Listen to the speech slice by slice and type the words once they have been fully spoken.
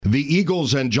The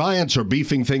Eagles and Giants are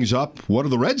beefing things up. What are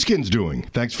the Redskins doing?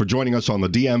 Thanks for joining us on the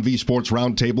DMV Sports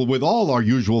Roundtable with all our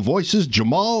usual voices,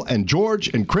 Jamal and George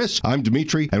and Chris. I'm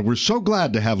Dimitri, and we're so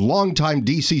glad to have longtime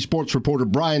DC sports reporter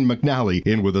Brian McNally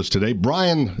in with us today.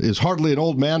 Brian is hardly an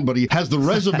old man, but he has the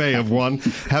resume of one,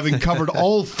 having covered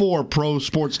all 4 pro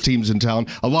sports teams in town,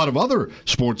 a lot of other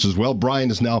sports as well. Brian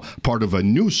is now part of a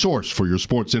new source for your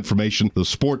sports information, the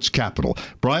Sports Capital.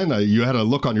 Brian, you had a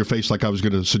look on your face like I was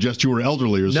going to suggest you were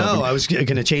elderly or something. No, I was going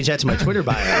to change that to my Twitter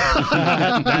bio.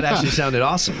 That actually sounded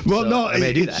awesome. Well, so no, I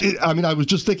may do that. I was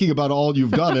just thinking about all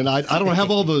you've done, and I don't have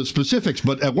all the specifics,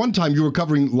 but at one time you were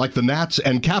covering like the Nats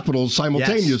and Capitals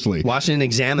simultaneously. Yes. Washington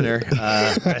Examiner,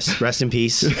 rest in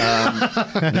peace.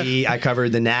 I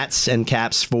covered the Nats and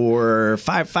Caps for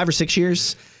five or 6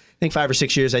 years. I think 5 or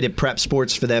 6 years. I did prep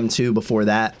sports for them too before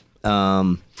that.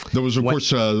 There was, of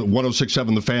course,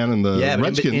 106.7 The Fan and the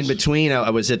Redskins. In between, I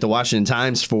was at the Washington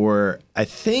Times for, I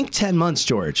think, 10 months,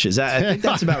 George. I think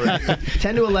that's about right.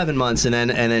 10 to 11 months, and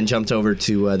then jumped over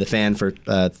to the Fan for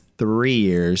 3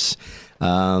 years.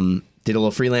 Did a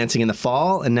little freelancing in the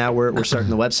fall, and now we're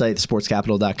starting the website,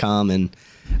 thesportscapital.com, and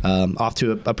off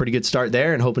to a pretty good start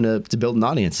there and hoping to build an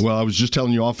audience. Well, I was just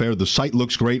telling you off air, the site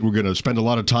looks great. We're going to spend a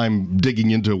lot of time digging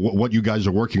into what you guys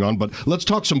are working on. But let's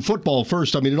talk some football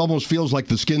first. I mean, it almost feels like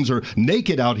the Skins are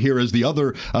naked out here as the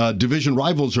other division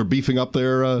rivals are beefing up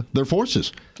their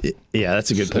forces. Yeah, that's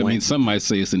a good point. I mean, some might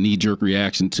say it's a knee-jerk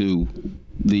reaction to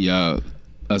the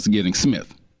us getting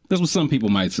Smith. That's what some people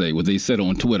might say, what they said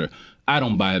on Twitter. I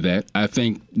don't buy that. I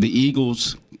think the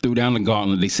Eagles threw down the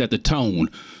gauntlet. They set the tone.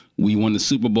 We won the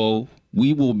Super Bowl.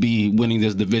 We will be winning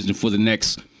this division for the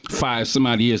next 5 some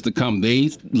odd years to come.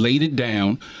 They laid it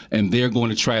down, and they're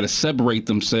going to try to separate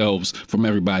themselves from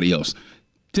everybody else.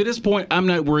 To this point, I'm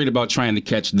not worried about trying to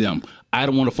catch them. I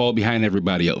don't want to fall behind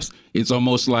everybody else. It's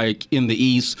almost like in the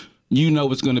East, you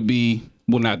know it's going to be,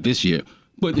 well, not this year,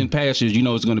 but in past years, you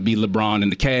know it's going to be LeBron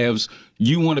and the Cavs.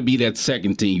 You want to be that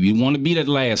second team. You want to be that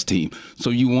last team.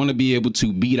 So you want to be able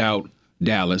to beat out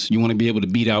Dallas. You want to be able to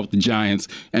beat out the Giants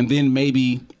and then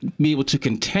maybe be able to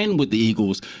contend with the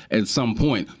Eagles at some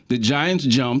point. The Giants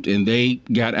jumped and they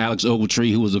got Alex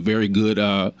Ogletree, who was a very good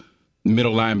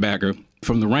middle linebacker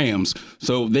from the Rams.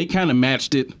 So they kind of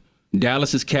matched it.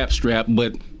 Dallas is cap strapped,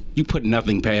 but you put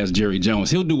nothing past Jerry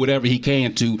Jones. He'll do whatever he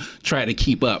can to try to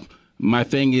keep up. My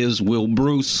thing is, will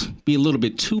Bruce be a little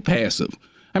bit too passive?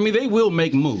 I mean, they will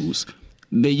make moves.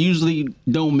 They usually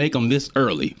don't make them this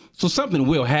early. So something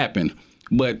will happen.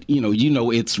 But, you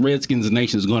know, it's Redskins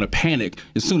Nation is going to panic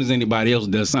as soon as anybody else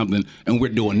does something, and we're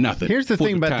doing nothing. Here's the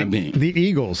thing about the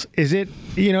Eagles. Is it,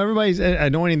 everybody's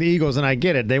anointing the Eagles, and I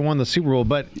get it. They won the Super Bowl.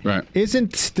 But right.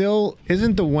 Isn't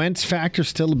the Wentz factor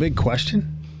still a big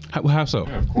question? How so?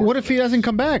 Yeah, what if he doesn't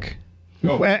come back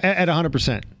at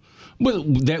 100%?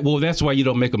 Well, that's why you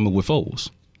don't make a move with Foles.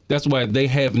 That's why they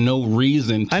have no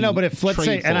reason to I know, but if, let's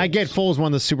say, Foles. And I get Foles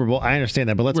won the Super Bowl. I understand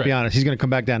that. But let's be honest. He's going to come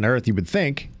back down to earth, you would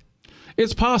think.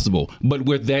 It's possible, but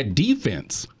with that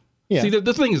defense, see,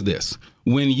 the thing is this.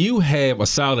 When you have a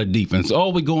solid defense,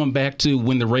 all we're going back to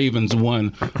when the Ravens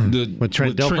won with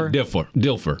Trent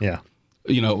Dilfer. Yeah.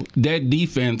 You know, that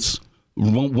defense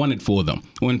won it for them.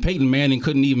 When Peyton Manning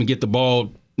couldn't even get the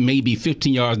ball maybe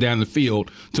 15 yards down the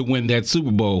field to win that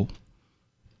Super Bowl,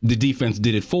 the defense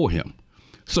did it for him.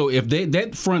 So if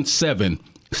that front seven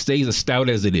stays as stout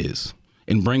as it is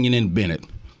and bringing in Bennett,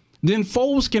 then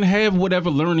Foles can have whatever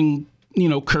learning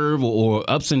curve or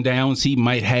ups and downs he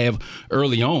might have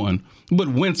early on, but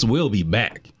Wentz will be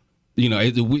back.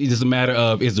 It's a matter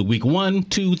of, is it week 1,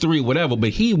 2, 3, whatever, but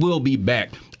he will be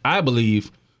back, I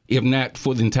believe, if not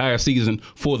for the entire season,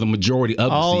 for the majority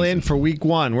of the season. All in for week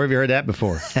 1. Where have you heard that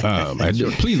before?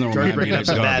 Please don't bring up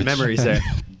some bad memories there.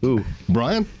 Ooh,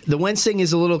 Brian? The Wentz thing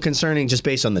is a little concerning just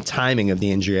based on the timing of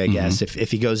the injury, I guess.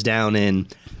 If he goes down in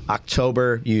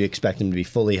October, you expect him to be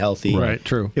fully healthy. Right,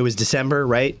 true. It was December,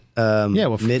 right? 4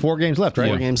 games left, right?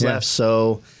 4 games left,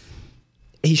 so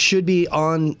he should be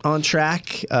on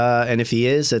track. And if he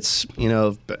is, it's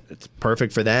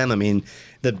perfect for them. I mean,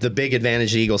 the big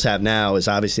advantage the Eagles have now is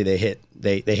obviously they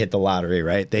hit the lottery,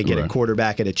 right? They get a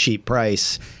quarterback at a cheap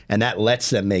price, and that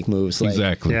lets them make moves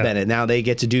like Bennett. Now they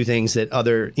get to do things that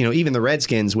other, even the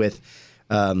Redskins with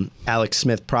Alex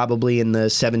Smith probably in the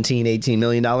 $17, $18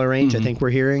 million range, I think we're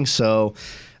hearing. So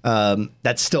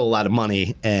that's still a lot of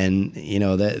money, and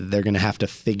they're going to have to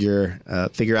figure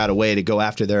out a way to go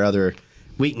after their other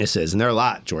weaknesses, and they're a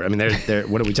lot, George. I mean, they're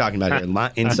what are we talking about here?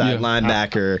 Inside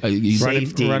linebacker,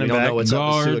 safety. Running we don't back, know what's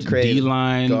guard, up with Craig.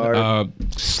 D-line,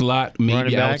 slot,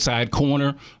 maybe outside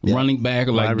corner, running back,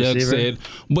 like Doug said.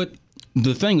 But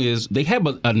the thing is, they have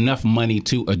enough money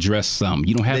to address some.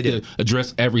 You don't have to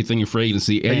address everything in free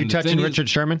agency. Are you touching Richard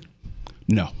Sherman?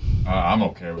 No. I'm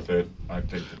okay with it. I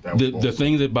think that was the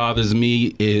thing that bothers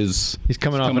me is he's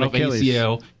coming off Achilles.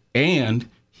 ACL, and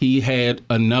he had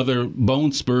another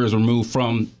bone spurs removed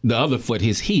from the other foot,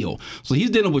 his heel. So he's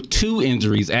dealing with 2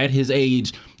 injuries at his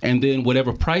age, and then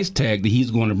whatever price tag that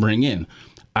he's going to bring in.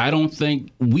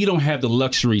 We don't have the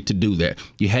luxury to do that.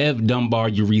 You have Dunbar,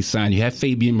 you re-sign. You have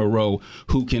Fabian Moreau,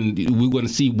 we're going to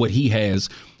see what he has.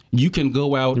 You can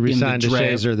go out in the draft.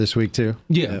 DeShazer this week too.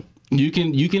 Yeah. You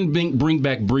can bring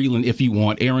back Breland if you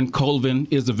want. Aaron Colvin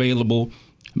is available.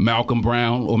 Malcolm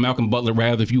Butler,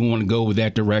 rather, if you want to go with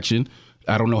that direction.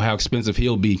 I don't know how expensive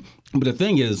he'll be. But the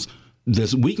thing is,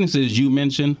 the weaknesses you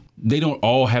mentioned,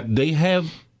 they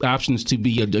have options to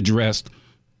be addressed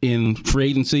in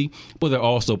free agency, but there are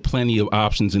also plenty of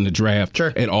options in the draft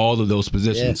at all of those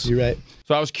positions. Yes, you're right.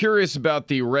 So I was curious about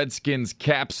the Redskins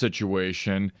cap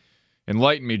situation.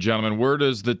 Enlighten me, gentlemen. Where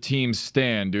does the team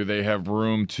stand? Do they have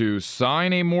room to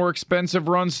sign a more expensive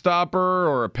run stopper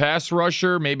or a pass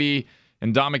rusher? Maybe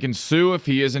Ndamukong Suh, if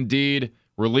he is indeed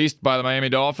released by the Miami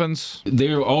Dolphins?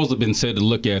 There also been said to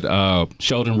look at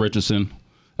Sheldon Richardson.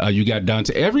 You got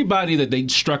Dante. Everybody that they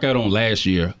struck out on last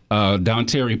year,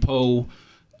 Dontari Poe,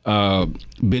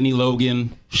 Benny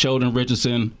Logan, Sheldon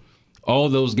Richardson, all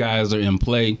those guys are in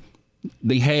play.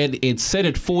 They had it set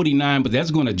at 49, but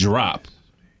that's going to drop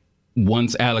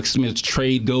once Alex Smith's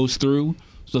trade goes through.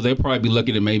 So they'll probably be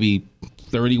looking at maybe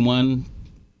 31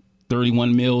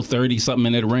 mil, 30 something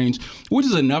in that range, which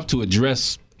is enough to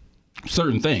address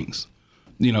certain things.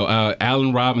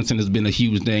 Allen Robinson has been a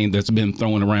huge name that's been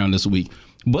thrown around this week.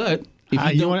 But if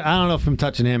I don't know if I'm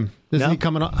touching him. Isn't he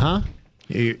coming off? Huh?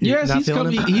 Yes,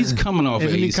 he's coming off.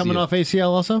 Isn't he coming off ACL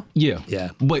also? Yeah.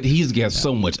 But he's got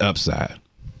so much upside.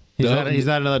 He's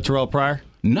not another Terrell Pryor?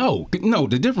 No.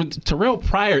 The difference, Terrell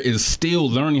Pryor is still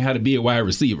learning how to be a wide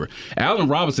receiver. Allen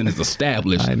Robinson is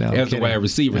established as a wide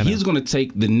receiver. He's going to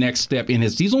take the next step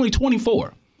he's only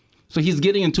 24. So he's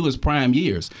getting into his prime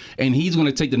years, and he's going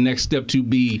to take the next step to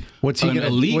be an elite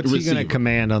receiver. What's he going to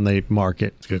command on the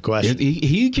market? That's a good question.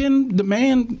 He can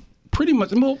demand pretty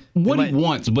much what he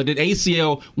wants, but at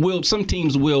ACL, some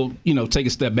teams will take a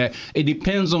step back. It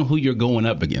depends on who you're going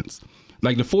up against.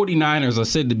 Like the 49ers are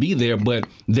said to be there, but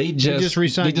they just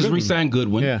re-signed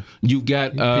Goodwin. Yeah. You've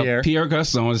got Pierre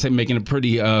Garçon making a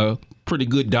pretty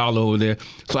good dollar over there.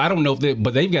 So I don't know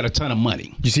but they've got a ton of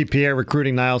money. Did you see Pierre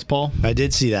recruiting Niles Paul? I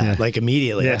did see that,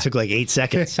 immediately. That took 8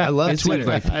 seconds. I love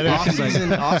Twitter.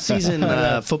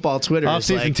 Off-season football Twitter.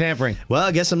 Off-season tampering. Well,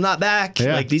 I guess I'm not back.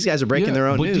 Yeah. These guys are breaking their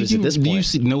own news at this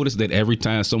point. Do you notice that every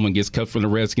time someone gets cut from the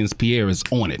Redskins, Pierre is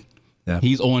on it? Yeah.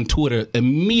 He's on Twitter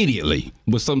immediately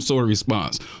with some sort of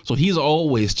response. So he's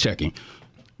always checking.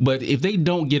 But if they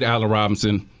don't get Allen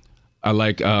Robinson, I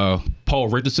like Paul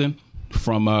Richardson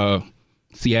from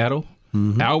Seattle.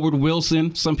 Mm-hmm. Albert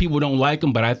Wilson, some people don't like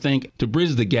him, but I think to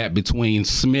bridge the gap between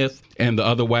Smith and the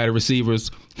other wide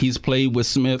receivers, he's played with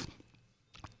Smith.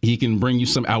 He can bring you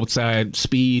some outside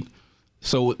speed.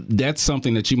 So that's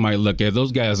something that you might look at.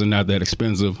 Those guys are not that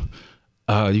expensive.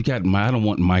 I don't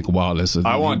want Mike Wallace.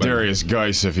 I want Darius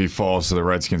Geis if he falls to the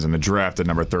Redskins in the draft at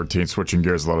number 13, switching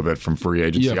gears a little bit from free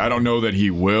agency. Yeah. I don't know that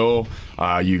he will.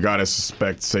 You got to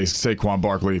suspect, Saquon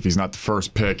Barkley, if he's not the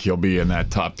first pick, he'll be in that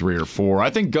top 3 or 4. I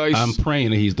think Geis... I'm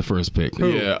praying that he's the first pick.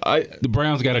 Yeah. The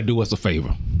Browns got to do us a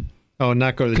favor. Oh,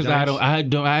 not go to the Giants? Because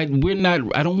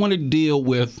I don't want to deal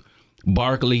with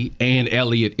Barkley and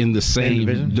Elliott in the same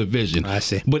division. I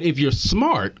see. But if you're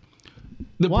smart...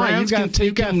 The Browns can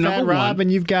take him number 1. Rob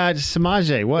and you've got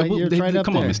Samaje. What? You're right up there.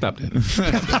 Come on, man, stop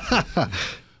that.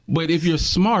 But if you're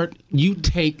smart, you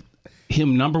take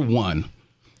him number 1.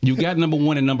 You got number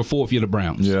 1 and number 4 if you're the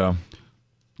Browns. Yeah.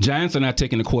 Giants are not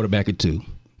taking the quarterback at 2.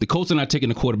 The Colts are not taking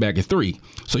the quarterback at 3.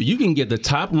 So you can get the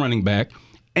top running back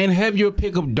and have your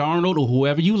pick of Darnold or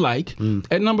whoever you like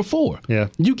at number 4. Yeah.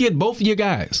 You get both of your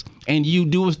guys, and you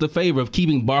do us the favor of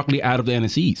keeping Barkley out of the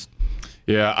NFC East.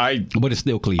 Yeah, but it's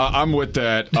still Cleveland. I'm with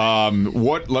that.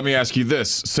 Let me ask you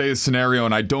this. Say the scenario,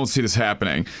 and I don't see this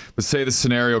happening, but say the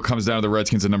scenario comes down to the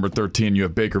Redskins at number 13. You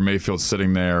have Baker Mayfield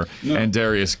sitting there and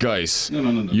Darius Geis.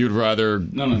 No. You'd rather...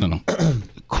 No.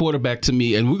 Quarterback to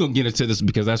me, and we're going to get into this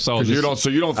because I saw this. So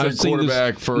you don't think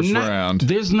quarterback first round?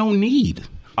 There's no need.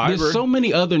 There's so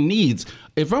many other needs.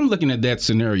 If I'm looking at that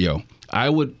scenario, I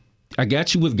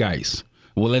got you with Geis.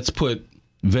 Well, let's put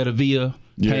Vetavia,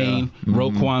 Payne,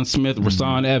 Roquan Smith,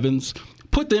 Rashawn Evans,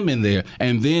 put them in there,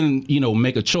 and then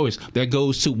make a choice that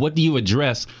goes to what do you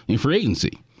address in free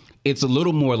agency? it's a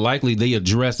little more likely they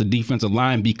address the defensive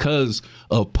line because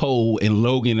of Poe and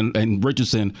Logan and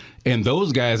Richardson and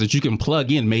those guys that you can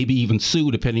plug in, maybe even Sue,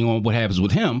 depending on what happens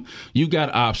with him. You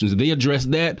got options. If they address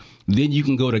that, then you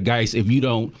can go to Geis if you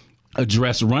don't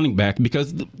address running back,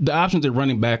 because the options at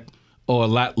running back are a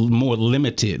lot more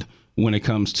limited when it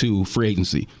comes to free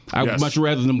agency. I would much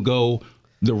rather them go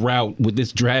the route with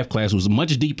this draft class was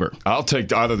much deeper. I'll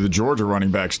take either the Georgia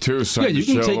running backs too. So you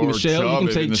can take Michelle, you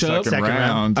can take Chubb. Second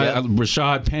round.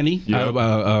 Rashad Penny out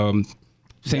of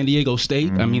San Diego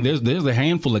State. I mean, there's a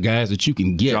handful of guys that you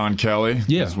can get. John Kelly.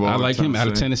 Yeah, as well, I like him out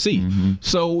of Tennessee.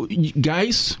 So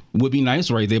guys would be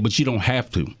nice right there, but you don't have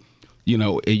to. You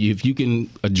know, if you can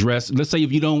address, let's say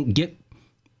if you don't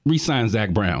re-sign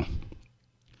Zach Brown.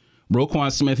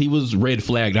 Roquan Smith, he was red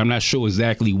flagged. I'm not sure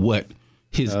exactly what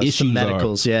his issues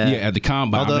medicals, are. Yeah, at the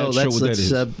combine. Although, I'm not sure what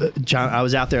that is. John, I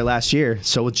was out there last year.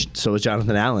 So was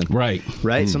Jonathan Allen. Right.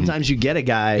 Sometimes you get a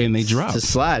guy and they drop to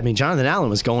slide. I mean, Jonathan Allen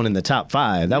was going in the top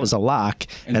 5. That was a lock.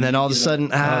 And then all of a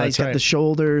sudden, he's got the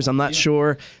shoulders. I'm not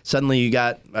sure. Suddenly, you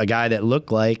got a guy that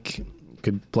looked like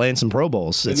could play in some Pro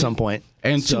Bowls at some point.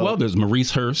 And two others,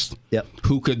 Maurice Hurst,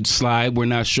 who could slide. We're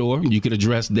not sure. You could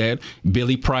address that.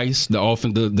 Billy Price,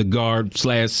 the guard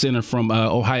 / center from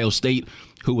Ohio State,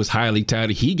 who was highly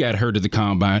touted. He got hurt at the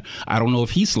combine. I don't know if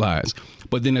he slides.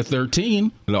 But then at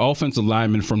 13, the offensive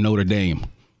lineman from Notre Dame,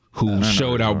 who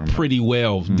showed out pretty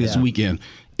well this weekend.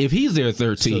 If he's there at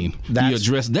 13, you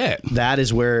address that. That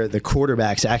is where the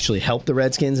quarterbacks actually help the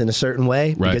Redskins in a certain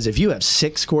way. Right. Because if you have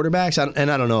 6 quarterbacks,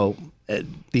 and I don't know,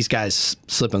 these guys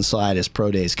slip and slide as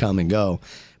pro days come and go.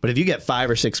 But if you get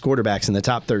 5 or 6 quarterbacks in the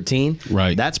top 13,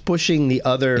 that's pushing the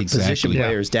other position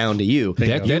players down to you.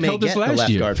 That you may helped us get the last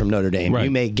left year. guard from Notre Dame. Right.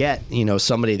 You may get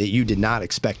somebody that you did not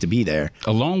expect to be there.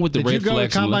 Along with the Did red you go to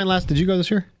flags. the combine last? Did you go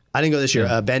this year? I didn't go this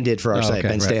year. Ben did for our site,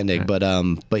 Ben Standig.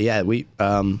 Right. But yeah, we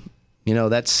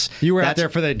that's you were out there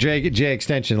for the J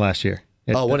extension last year.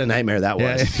 Oh, what a nightmare that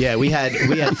was! Yeah, we had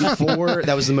 4.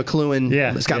 That was the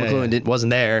McLuhan. Scott McLuhan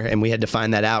wasn't there, and we had to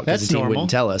find that out because the team wouldn't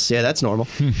tell us. Yeah, that's normal.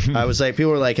 I was like,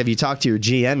 people were like, "Have you talked to your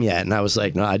GM yet?" And I was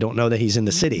like, "No, I don't know that he's in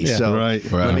the city." So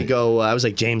let me go. I was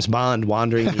like James Bond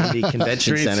wandering the Indy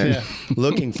Convention Center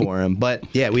looking for him. But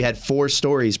yeah, we had 4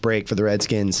 stories break for the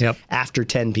Redskins after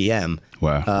 10 p.m.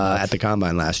 At the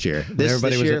combine last year.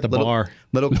 Everybody was at the bar.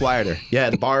 Little quieter. Yeah,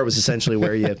 the bar was essentially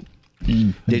where you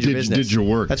did your business. Did your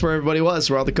work. That's where everybody was,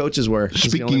 where all the coaches were.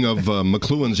 Speaking of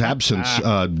McLuhan's absence,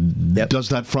 does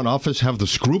that front office have the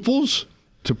scruples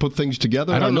to put things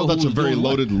together? I know that's a very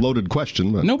loaded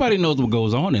question. But. Nobody knows what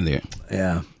goes on in there.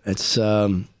 Yeah, it's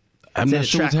I'm not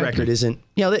sure track record isn't.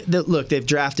 Look, they've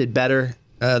drafted better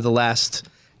the last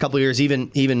couple of years,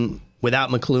 even without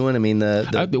McLuhan. I mean,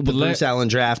 the Bruce Allen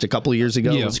draft a couple of years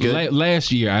ago was good.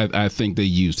 Last year, I think they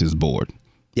used his board.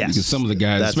 Yes. Because some of the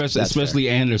guys, especially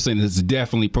Anderson, is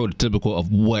definitely prototypical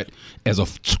of what, as a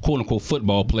quote-unquote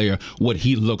football player, what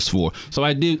he looks for. So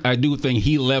I do think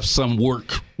he left some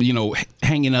work,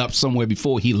 hanging up somewhere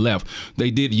before he left.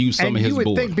 They did use some of his board. And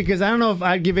you would think, because I don't know if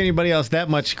I'd give anybody else that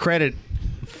much credit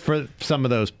for some of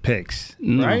those picks,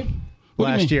 right?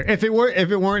 Last year, if it wasn't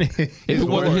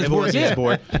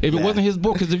his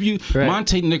board, because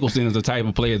Monte Nicholson is the type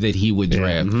of player that he would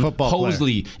draft.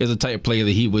 Hosley is the type of player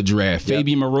that he would draft.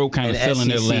 Fabian Moreau kind of fell in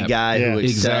their lap. Guy who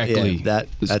exactly.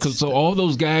 So all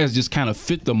those guys just kind of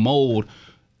fit the mold.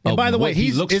 And by the way,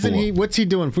 what's he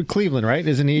doing for Cleveland? Right?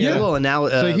 Isn't he? Yeah. Well, and now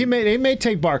so he may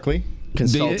take Barkley.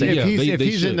 Consulting. If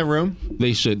he's in the room,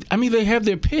 they should. I mean, they have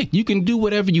their pick. You can do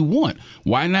whatever you want.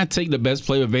 Why not take the best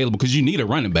player available? Because you need a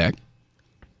running back.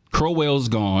 Crowell's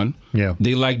gone. Yeah.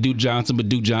 They like Duke Johnson, but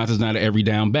Duke Johnson's not an every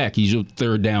down back. He's your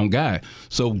third down guy.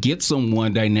 So get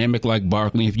someone dynamic like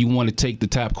Barkley. If you want to take the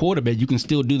top quarterback, you can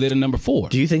still do that at number 4.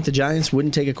 Do you think the Giants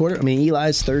wouldn't take a quarter? I mean,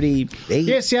 Eli's 38.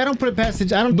 Yeah, see, I don't put it past the.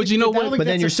 I don't. But you know what? But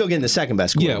then you're still getting the second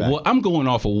best quarterback. Yeah, well, I'm going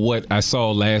off of what I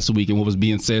saw last week and what was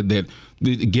being said that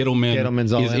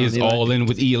Gettleman's all in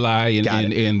with Eli,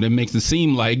 and it makes it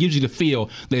seem like, it gives you the feel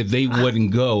that they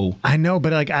wouldn't go. I know,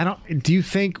 but I don't. Do you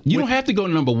think you don't have to go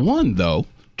to number 1 though?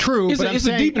 True, it's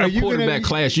a deep enough quarterback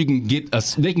class. You can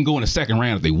they can go in the second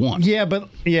round if they want. Yeah, but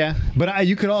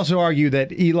you could also argue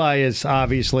that Eli is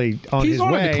obviously on his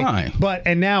way. A decline.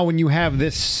 And now when you have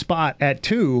this spot at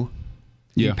 2.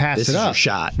 You pass this it up. This is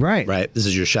your shot. Right. This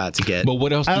is your shot to get. But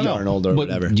what else do you Arnold or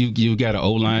whatever. You got an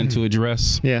O-line to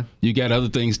address. Yeah. You got other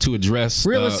things to address.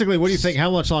 Realistically, what do you think? How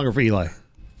much longer for Eli?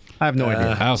 I have no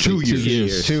idea. I'll say 2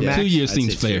 years. 2 years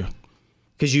seems fair.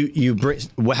 Because you bring,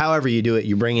 however you do it,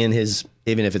 you bring in his,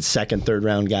 even if it's second, third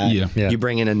round guy. Yeah. You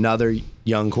bring in another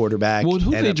young quarterback. Well,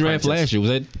 who did they draft last year? Was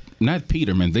that not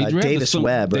Peterman. They drafted Davis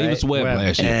Webb, right? Davis Webb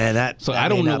last year. And I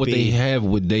don't know what they have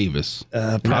with Davis.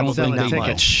 I don't think not they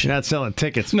much. You're not selling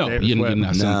tickets. No, you're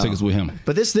not selling tickets with him.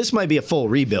 But this might be a full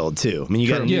rebuild too. I mean, you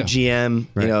got a new GM,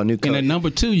 new coach. And at number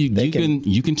 2,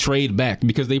 you can trade back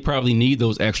because they probably need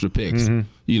those extra picks.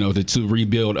 To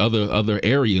rebuild other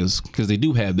areas because they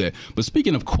do have that. But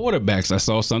speaking of quarterbacks, I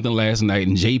saw something last night,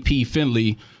 and J.P.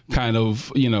 Finley kind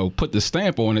of put the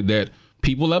stamp on it that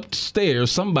people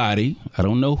upstairs, somebody, I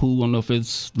don't know who, I don't know if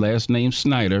it's last name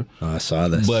Snyder. I saw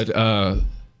this. But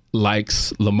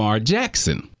likes Lamar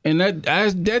Jackson. And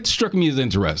that struck me as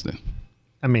interesting.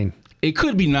 I mean, it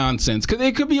could be nonsense because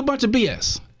it could be a bunch of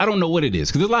BS. I don't know what it is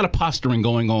because there's a lot of posturing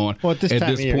going on at this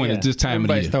time of year.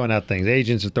 Everybody's throwing out things.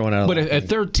 Agents are throwing out. But at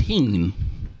 13,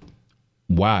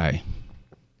 why?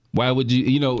 Why would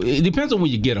you? It depends on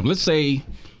when you get them. Let's say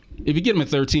if you get them at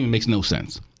 13, it makes no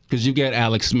sense because you got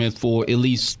Alex Smith for at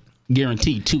least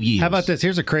guaranteed 2 years. How about this?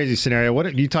 Here's a crazy scenario.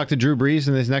 What you talk to Drew Brees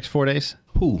in these next 4 days?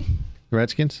 Who? The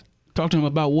Redskins. Talk to him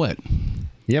about what?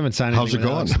 You haven't signed anything.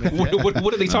 How's it going?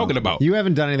 What are they talking about? You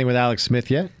haven't done anything with Alex Smith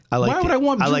yet? Why would I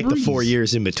want Drew I like Brees? the 4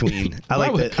 years in between. I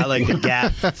like the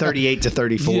gap, 38 to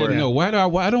 34. Yeah, no, why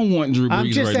I don't want Drew Brees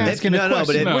I'm just right asking now. a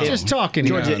question. We're just talking.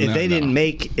 Georgia,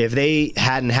 if they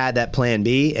hadn't had that plan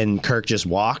B and Kirk just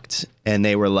walked and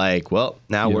they were like, well,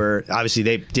 now we're obviously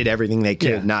they did everything they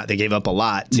could. They gave up a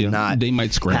lot to not they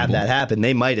might scramble. have that happen.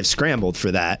 They might have scrambled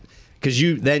for that. Because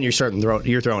you're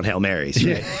throwing Hail Marys,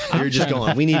 right? You're just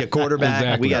going, we need a quarterback.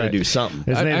 Exactly. We got to do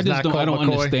something. I don't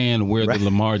understand where the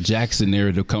Lamar Jackson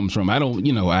narrative comes from. I don't,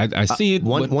 I see it.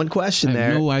 One question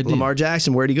there. No idea. Lamar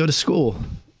Jackson, where'd he go to school?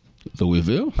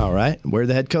 Louisville. All right. Where'd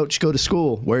the head coach go to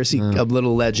school? Where is he a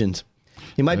little legend?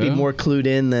 He might be more clued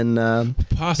in than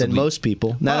most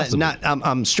people.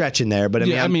 I'm stretching there, but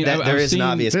there is an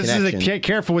obvious connection.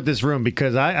 Careful with this room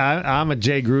because I'm a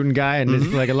Jay Gruden guy, and it's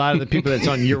like a lot of the people that's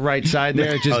on your right side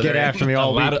there just get after me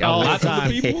all week, all the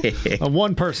time. People?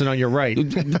 One person on your right.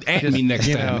 At me next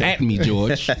time. At me,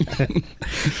 George.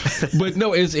 But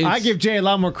no, I give Jay a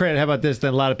lot more credit. How about this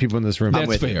than a lot of people in this room?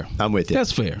 That's fair. I'm with you.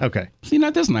 That's fair. Okay. See,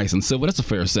 that's nice and civil. That's a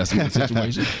fair assessment of the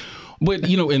situation. But,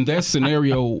 in that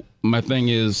scenario, my thing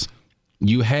is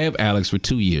you have Alex for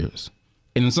 2 years.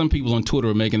 And then some people on Twitter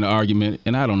are making the argument,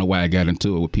 and I don't know why I got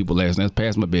into it with people last night. It's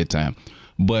past my bedtime.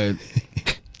 But,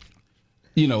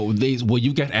 you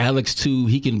got Alex too.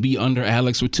 He can be under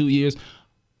Alex for 2 years.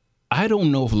 I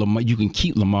don't know if you can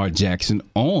keep Lamar Jackson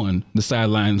on the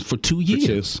sidelines for 2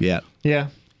 years. Yeah.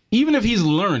 Even if he's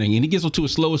learning and he gets to a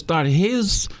slower start,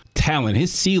 his talent,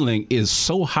 his ceiling is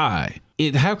so high.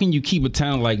 How can you keep a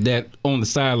talent like that on the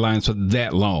sidelines for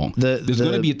that long? There's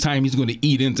going to be a time he's going to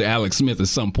eat into Alex Smith at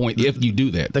some point if you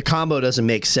do that. The combo doesn't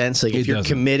make sense. Like if you're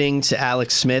committing to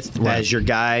Alex Smith as your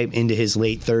guy into his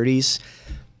late 30s,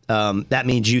 that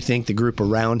means you think the group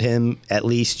around him, at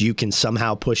least you can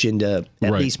somehow push into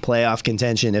at least playoff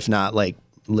contention, if not like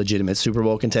legitimate Super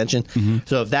Bowl contention. Mm-hmm.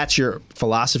 So if that's your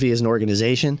philosophy as an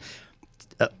organization,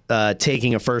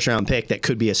 taking a first-round pick that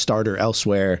could be a starter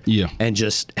elsewhere, and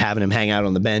just having him hang out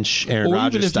on the bench, Aaron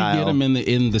Rodgers style. Or even if you get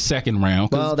him in the second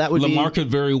round. Well, that would Lamar could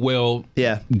very well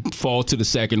fall to the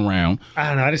second round. I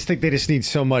don't know. I just think they just need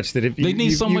so much that if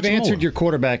you've answered your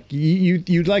quarterback,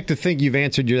 you'd like to think you've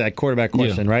answered that quarterback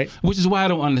question, right? Which is why I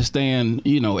don't understand,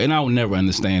 and I'll never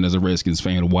understand as a Redskins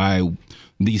fan why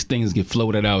these things get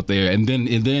floated out there, and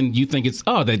then you think it's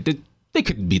they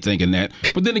could be thinking that,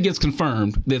 but then it gets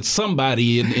confirmed that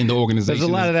somebody in the organization There's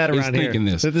a lot of that around here. Thinking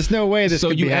this. So there's no way this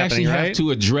could be happening, right? So you actually have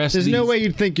to address There's no way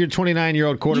you'd think your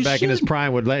 29-year-old quarterback in his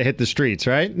prime would hit the streets,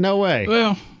 right? No way.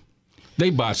 Well, they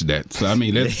botched that. So, I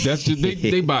mean, that's just,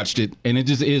 they botched it, and it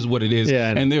just is what it is.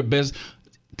 Yeah. And their best,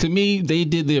 to me, they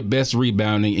did their best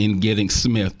rebounding in getting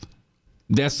Smith.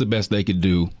 That's the best they could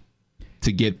do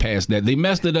to get past that. They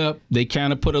messed it up. They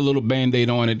kind of put a little Band-Aid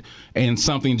on it, and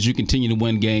something that you continue to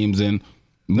win games and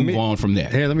move on from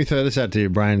that. Here, let me throw this out to you,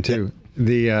 Brian, too.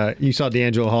 You saw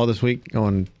D'Angelo Hall this week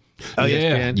on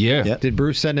ESPN? Yeah. Did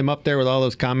Bruce send him up there with all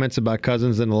those comments about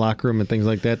Cousins in the locker room and things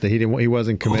like that he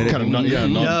wasn't committed?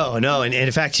 No. And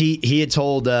in fact, he had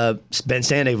told Ben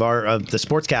Standig of the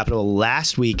Sports Capital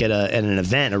last week at an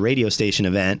event, a radio station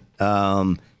event,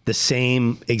 the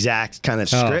same exact kind of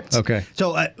script. Okay.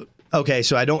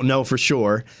 So I don't know for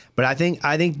sure, but I think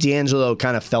D'Angelo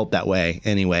kind of felt that way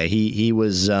anyway. He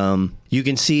was. You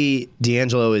can see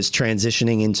D'Angelo is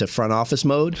transitioning into front office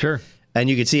mode. Sure. And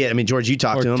you can see it. I mean, George, you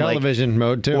talked to him. Television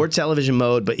mode, too. Or television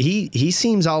mode, but he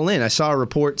seems all in. I saw a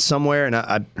report somewhere, and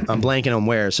I'm blanking on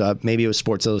where, so maybe it was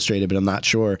Sports Illustrated, but I'm not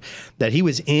sure, that he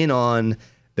was in on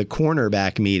the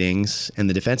cornerback meetings and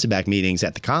the defensive back meetings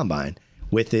at the Combine,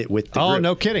 with the group.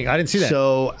 No kidding. I didn't see that.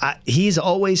 So he's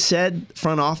always said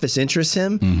front office interests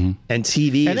him, and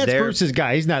TV and is that's there. Bruce's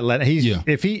guy. He's not letting.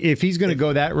 If he's going to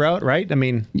go that route, right? I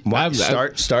mean,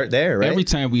 start there. Right? Every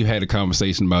time we've had a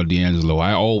conversation about D'Angelo,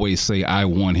 I always say I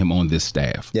want him on this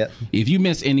staff. Yep. If you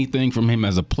miss anything from him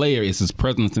as a player, it's his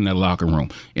presence in that locker room.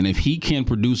 And if he can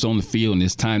produce on the field and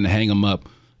it's time to hang him up,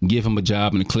 give him a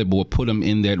job in the clipboard, put him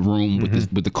in that room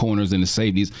with the corners and the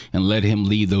safeties, and let him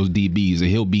lead those DBs, and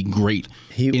he'll be great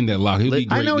in that locker. He'll be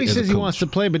great. I know he says he wants to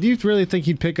play, but do you really think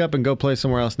he'd pick up and go play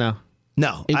somewhere else now?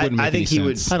 No, I think he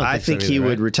would. I think he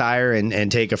would retire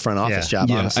and take a front office job.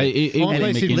 Honestly,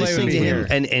 listening to him,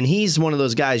 and he's one of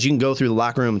those guys. You can go through the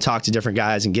locker room and talk to different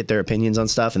guys and get their opinions on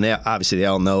stuff, and they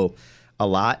all know a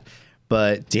lot.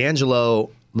 But D'Angelo,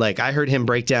 like I heard him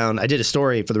break down. I did a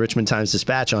story for the Richmond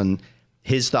Times-Dispatch on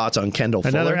his thoughts on Kendall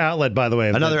Fuller. Another outlet, by the way.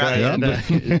 Another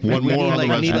outlet. One more on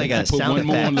the need like a sound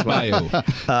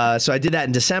effect. So I did that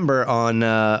in December on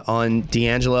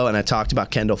D'Angelo, and I talked about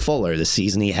Kendall Fuller, the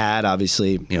season he had.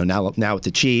 Obviously, now with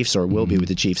the Chiefs, or will be with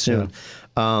the Chiefs soon.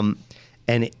 Yeah.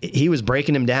 And he was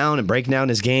breaking him down and breaking down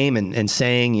his game and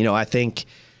saying, I think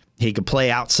he could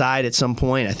play outside at some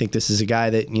point. I think this is a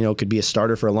guy that could be a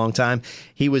starter for a long time.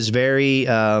 He was very.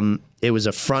 It was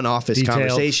a front office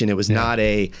conversation. It was not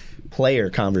a player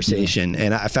conversation,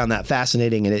 and I found that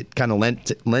fascinating, and it kind of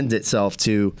lends itself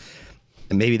to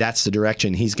maybe that's the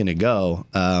direction he's going to go.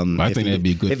 I think that'd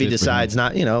be a good if he decides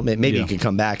not. Maybe he could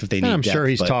come back if they need. I'm sure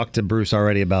he's talked to Bruce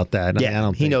already about that.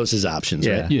 He knows his options.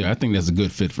 Yeah, right? Yeah, I think that's a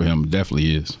good fit for him.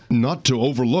 Definitely is. Not to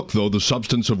overlook though the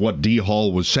substance of what D.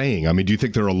 Hall was saying. I mean, do you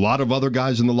think there are a lot of other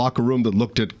guys in the locker room that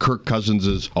looked at Kirk Cousins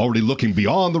as already looking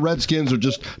beyond the Redskins, or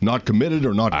just not committed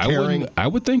or not caring? I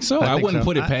would think so. I wouldn't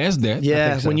put it past that.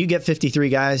 Yeah, when you get 53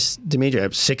 guys,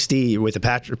 Dimitri, 60 with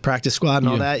the practice squad and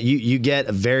all that, you get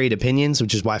varied opinions,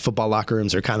 which is why football locker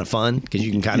rooms are kind of fun, because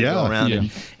you can kind of go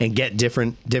around and get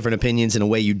different opinions in a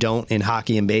way you don't in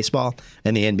hockey and baseball,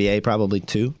 and the NBA probably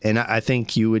too. And I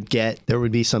think there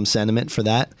would be some sentiment for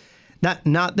that.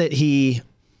 Not that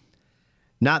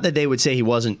they would say he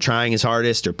wasn't trying his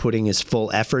hardest or putting his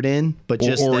full effort in, but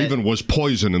just or even was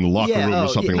poison in the locker room or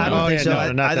something like that. I don't think so.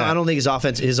 I don't think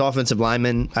his offensive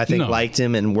linemen liked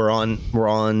him and were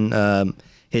on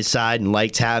his side and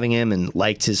liked having him and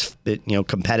liked his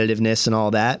competitiveness and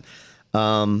all that.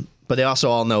 But they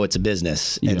also all know it's a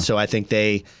business, and so I think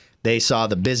they saw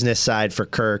the business side for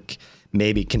Kirk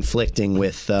maybe conflicting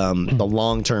with the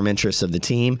long-term interests of the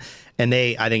team. And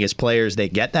I think as players, they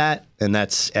get that, and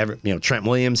that's Trent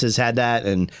Williams has had that,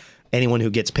 and anyone who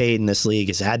gets paid in this league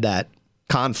has had that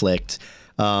conflict.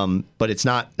 But it's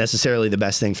not necessarily the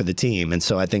best thing for the team, and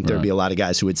so I think there'd be a lot of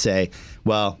guys who would say,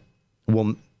 "Well,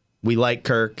 we like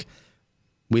Kirk.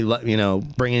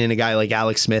 Bringing in a guy like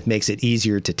Alex Smith makes it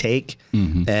easier to take,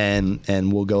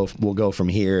 and we'll go from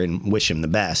here and wish him the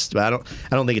best." But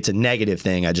I don't think it's a negative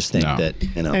thing. I just think that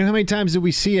And how many times did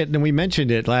we see it? And we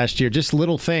mentioned it last year. Just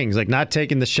little things like not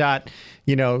taking the shot,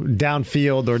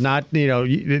 downfield, or not,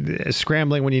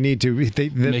 scrambling when you need to. The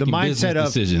mindset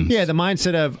of decisions. The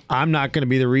mindset of I'm not going to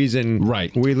be the reason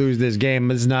we lose this game.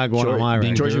 It's not going on my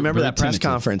right. George, remember that press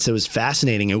conference? It was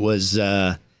fascinating. It was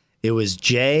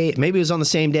Jay, maybe it was on the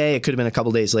same day, it could have been a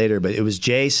couple days later, but it was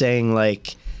Jay saying,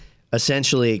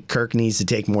 essentially, Kirk needs to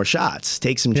take more shots,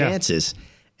 take some chances.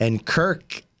 And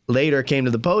Kirk later came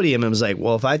to the podium and was like,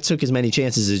 well, if I took as many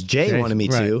chances as Jay wanted me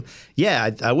to,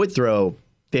 I would throw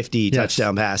 50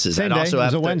 touchdown passes. Same day. It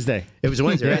was a Wednesday. It was a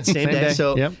Wednesday, right? Same day.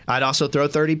 So I'd also throw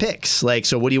 30 picks.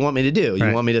 So what do you want me to do?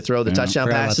 You want me to throw the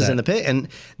touchdown passes in the pick? And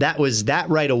that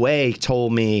right away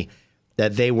told me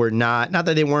that they were not that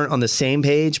they weren't on the same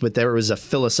page, but there was a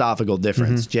philosophical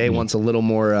difference. Jay wants a little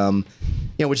more,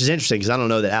 which is interesting because I don't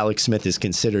know that Alex Smith is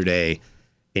considered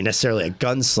necessarily a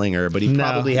gunslinger, but he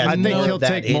probably has. I think he'll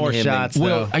take more shots.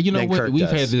 Well, we've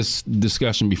had this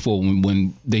discussion before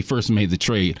when they first made the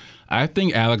trade. I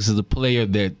think Alex is a player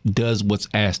that does what's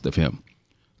asked of him.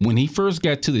 When he first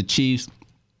got to the Chiefs,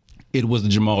 it was the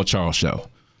Jamal Charles show.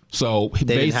 So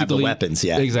they didn't have the weapons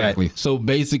yet. Exactly. Right. So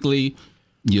basically,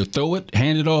 you throw it,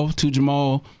 hand it off to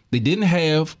Jamal. They didn't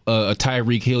have a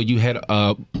Tyreek Hill. You had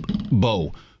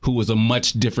Bo, who was a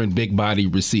much different big body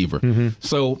receiver.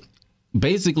 So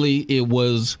basically, it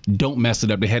was don't mess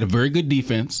it up. They had a very good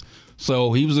defense.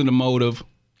 So he was in the mode of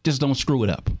just don't screw it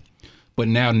up. But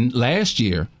now last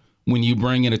year, when you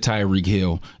bring in a Tyreek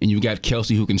Hill and you got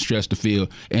Kelsey who can stretch the field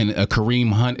and a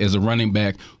Kareem Hunt as a running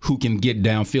back who can get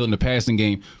downfield in the passing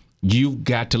game, you've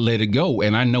got to let it go.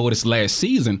 And I know it's last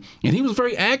season, and he was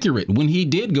very accurate when he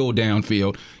did go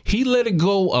downfield. He let it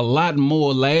go a lot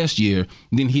more last year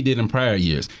than he did in prior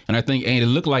years. And I think it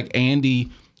looked like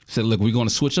Andy said, look, we're going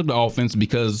to switch up the offense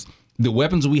because the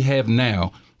weapons we have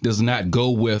now does not go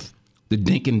with the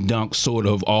dink and dunk sort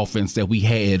of offense that we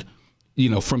had,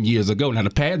 from years ago. Now,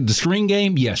 the screen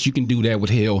game, yes, you can do that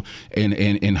with Hill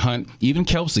and Hunt. Even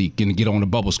Kelsey can get on the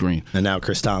bubble screen. And now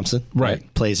Chris Thompson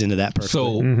plays into that perfectly.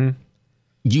 So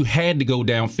you had to go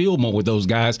downfield more with those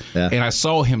guys, and I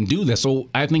saw him do that. So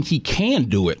I think he can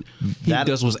do it. He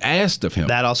does what's asked of him.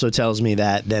 That also tells me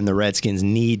that then the Redskins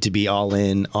need to be all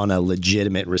in on a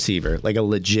legitimate receiver, like a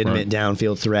legitimate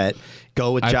downfield threat.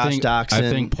 Go with Josh Doxson. I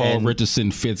think Paul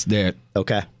Richardson fits that.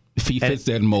 Okay. He fits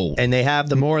that mold. And they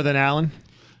have more than Allen?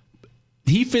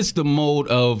 He fits the mold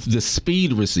of the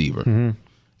speed receiver.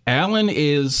 Allen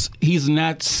he's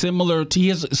not similar to, he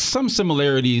has some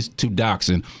similarities to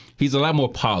Doxson. He's a lot more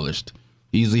polished.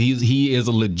 He is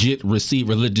a legit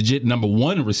receiver, legit number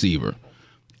one receiver.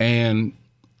 And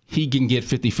he can get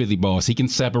 50-50 balls. He can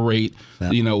separate,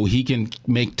 he can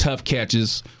make tough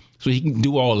catches. So he can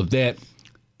do all of that.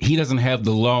 He doesn't have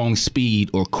the long speed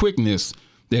or quickness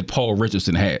that Paul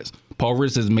Richardson has. Paul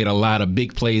Richardson has made a lot of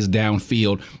big plays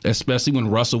downfield, especially when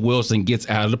Russell Wilson gets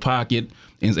out of the pocket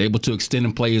and is able to extend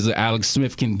in plays. Alex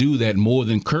Smith can do that more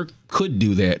than Kirk could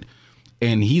do that.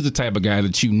 And he's the type of guy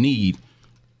that you need,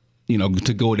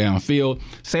 to go downfield.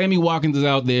 Sammy Watkins is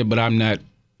out there, but I'm not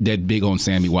that big on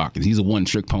Sammy Watkins. He's a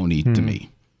one-trick pony to me.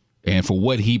 And for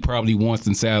what he probably wants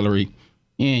in salary,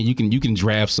 you can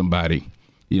draft somebody,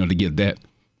 to get that.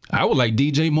 I would like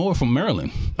DJ Moore from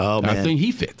Maryland. Oh, man. I think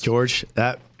he fits. George,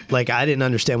 I didn't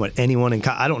understand what anyone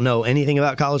I don't know anything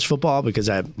about college football because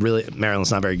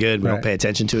Maryland's not very good. We don't pay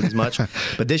attention to it as much.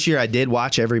 But this year I did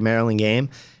watch every Maryland game,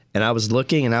 and I was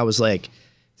looking, and I was like,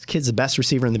 this kid's the best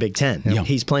receiver in the Big Ten. Yeah.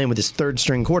 He's playing with his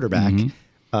third-string quarterback.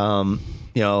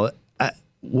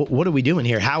 What are we doing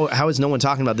here? How is no one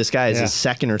talking about this guy as a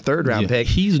second or third round pick?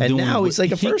 Now he's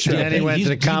like a first round. And he went to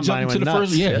the combine and went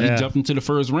nuts. He jumped into the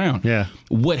first round. Yeah.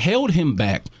 What held him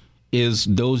back is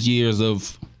those years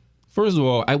of, first of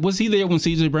all, was he there when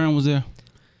C.J. Brown was there?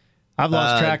 I've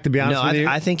lost track, to be honest with you.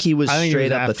 I think he was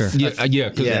straight up after.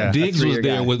 Because Diggs was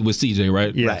there with C.J.,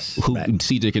 right? Yes.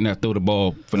 C.J. cannot throw the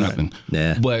ball for nothing.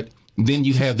 Yeah. But then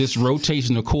you have this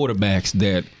rotation of quarterbacks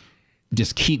that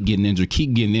just keep getting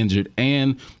injured,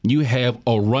 and you have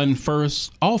a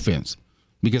run-first offense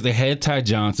because they had Ty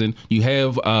Johnson. You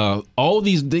have all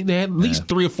these. They had at least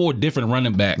 3 or 4 different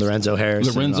running backs. Lorenzo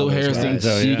Harrison.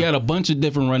 So you got a bunch of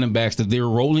different running backs that they're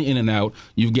rolling in and out.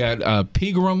 You've got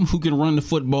Pigram who can run the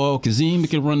football. Kazim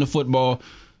can run the football.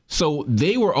 So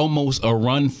they were almost a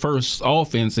run-first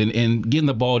offense, and getting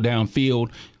the ball downfield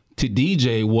to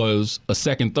DJ was a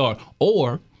second thought.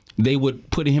 Or they would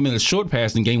put him in a short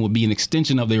passing game would be an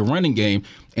extension of their running game,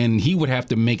 and he would have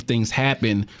to make things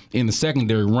happen in the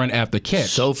secondary run after catch.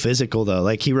 So physical, though.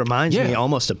 Like, he reminds me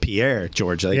almost of Pierre,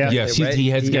 George. Like, Yes,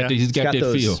 he's got that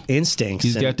those feel. Instincts.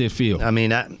 He's got that feel. I mean,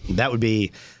 that would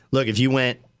be, look, if you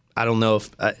went, I don't know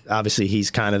if, obviously he's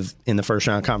kind of in the first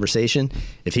round conversation.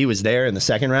 If he was there in the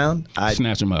second round, I'd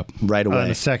snatch him up right away. In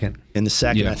the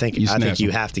second, I think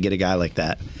you have to get a guy like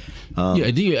that.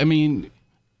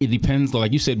 It depends,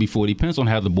 like you said before, it depends on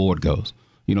how the board goes.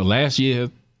 Last year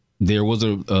there was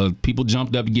people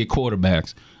jumped up to get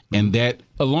quarterbacks, and that,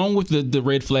 along with the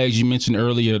red flags you mentioned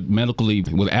earlier medically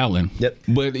with Allen,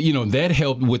 but that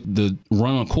helped with the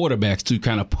run on quarterbacks to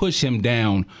kind of push him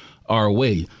down our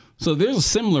way. So there's a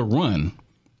similar run.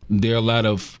 There are a lot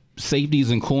of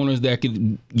safeties and corners that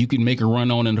you can make a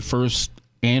run on in the first,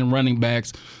 and running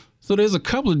backs. So there's a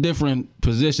couple of different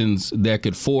positions that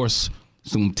could force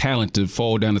some talent to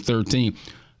fall down to 13.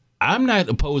 I'm not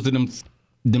opposed to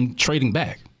them trading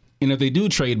back. And if they do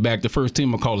trade back, the first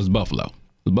team I'll call is Buffalo.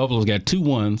 The Buffalo's got 2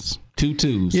 1s, 2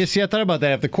 2s. Yeah, see, I thought about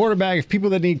that. If people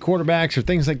that need quarterbacks or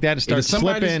things like that start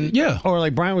slipping, or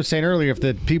like Brian was saying earlier, if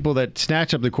the people that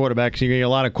snatch up the quarterbacks, you're getting a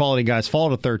lot of quality guys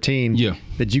fall to 13,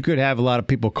 that you could have a lot of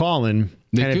people calling.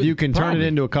 If you can turn it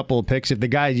into a couple of picks, if the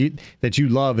guy that you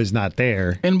love is not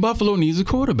there. And Buffalo needs a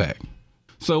quarterback.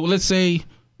 So let's say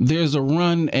there's a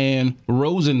run and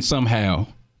Rosen somehow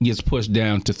gets pushed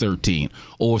down to 13,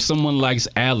 or someone likes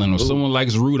Allen, or someone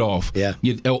likes Rudolph,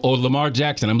 or Lamar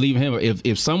Jackson. I'm leaving him.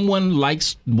 If someone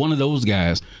likes one of those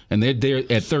guys and they're there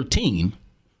at 13,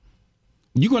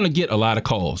 you're going to get a lot of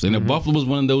calls. And if Buffalo was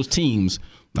one of those teams,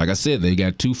 like I said, they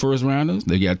got 2 first rounders,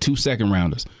 they got 2 second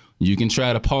rounders. You can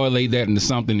try to parlay that into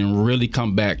something and really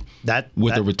come back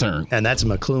with a return. And that's a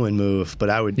McLuhan move, but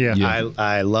I would.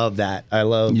 I love that. I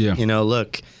love.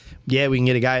 Look. Yeah, we can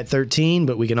get a guy at 13,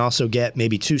 but we can also get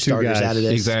maybe 2 starters out of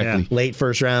this. Exactly. Late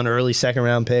first round, early second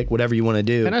round pick, whatever you want to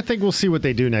do. And I think we'll see what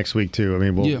they do next week too. I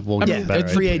mean, we'll get better.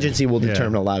 Free agency will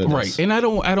determine a lot of this. Right. And I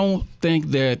don't think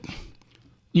that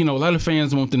a lot of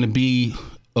fans want them to be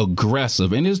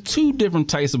aggressive. And there's two different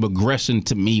types of aggression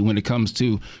to me when it comes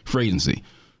to free agency.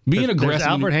 Being aggressive. There's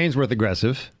Albert Hainsworth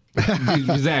aggressive.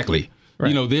 Exactly.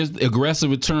 Right. There's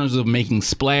aggressive in terms of making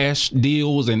splash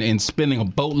deals and spending a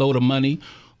boatload of money,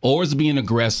 or it's being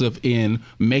aggressive in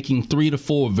making 3 to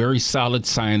 4 very solid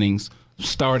signings,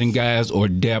 starting guys or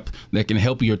depth that can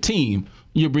help your team.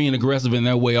 You're being aggressive in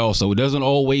that way also. It doesn't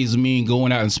always mean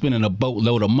going out and spending a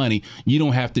boatload of money. You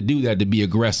don't have to do that to be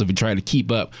aggressive and try to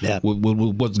keep up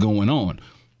with what's going on.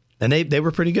 And they were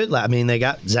pretty good. I mean, they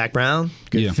got Zach Brown,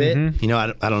 good fit.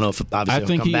 Mm-hmm. I don't know if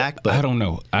obviously he'll come back. But I don't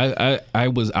know. I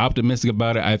was optimistic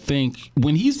about it. I think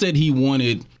when he said he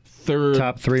wanted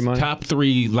top three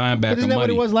linebacker money. Isn't that what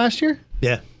it was last year?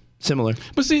 Yeah, similar.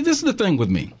 But see, this is the thing with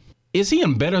me. Is he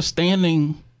in better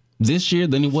standing this year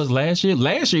than he was last year?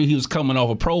 Last year he was coming off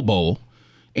a Pro Bowl,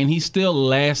 and he still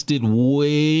lasted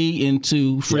way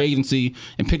into free agency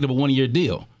and picked up a 1-year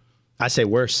deal. I say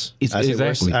worse.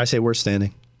 Exactly. I say worse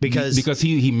standing. Because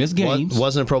he missed games.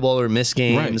 Wasn't a Pro Bowler, missed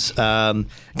games. Right.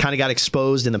 Kind of got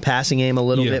exposed in the passing game a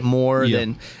little bit more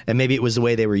than, and maybe it was the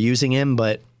way they were using him,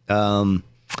 but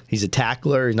he's a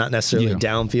tackler. He's not necessarily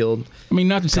downfield. I mean,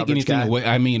 not to take anything away.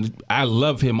 I mean, I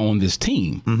love him on this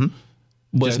team. Mm-hmm.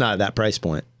 But just not at that price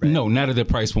point. Right? No, not at that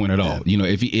price point at all.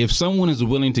 If someone is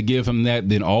willing to give him that,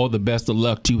 then all the best of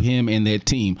luck to him and that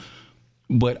team.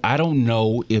 But I don't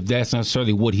know if that's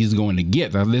necessarily what he's going to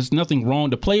get. Now, there's nothing wrong.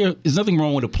 There's nothing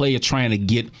wrong with a player trying to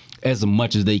get as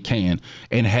much as they can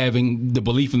and having the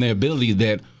belief in their ability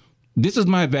that this is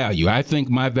my value. I think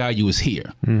my value is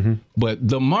here. Mm-hmm. But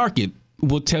the market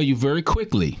will tell you very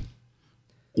quickly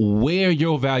where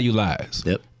your value lies.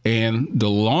 Yep. And the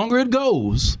longer it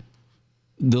goes,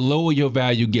 the lower your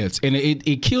value gets. And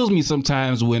it kills me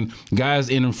sometimes when guys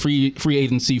enter free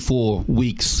agency for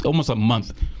weeks, almost a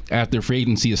month after free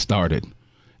agency has started,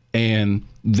 and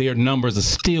their numbers are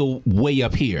still way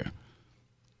up here.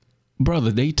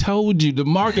 Brother, they told you, the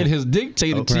market has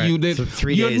dictated to you that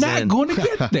you're not going to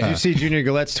get that. Did you see Junior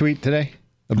Galette's tweet today?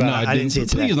 No, I didn't see it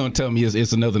today. Please don't tell me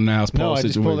it's another Niles Paul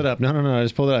situation. No, I just pulled it up. No, I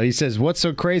just pulled it up. He says, what's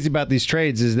so crazy about these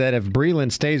trades is that if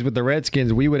Breeland stays with the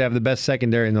Redskins, we would have the best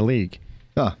secondary in the league.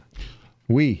 Huh.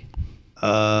 We. Okay.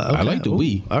 I like the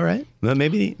we. All right. Well,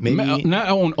 maybe not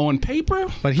on paper.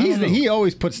 But he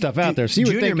always puts stuff out there. So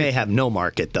Junior may have no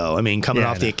market though. I mean, coming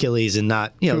off the Achilles and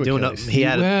not doing he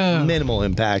had a minimal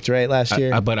impact last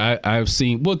year. But I've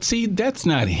seen. Well, see, that's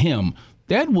not him.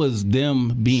 That was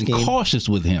them being cautious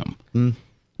with him. Mm.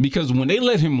 Because when they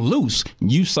let him loose,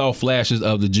 you saw flashes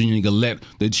of the Junior Galette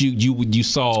that you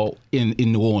saw in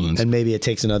New Orleans. And maybe it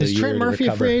takes another year to recover. Is Trent Murphy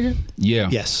a free agent? Yeah.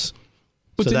 Yes.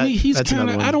 But to me, he's kind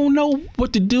of, I don't know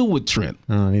what to do with Trent.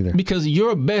 Neither. Because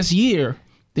your best year,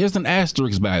 there's an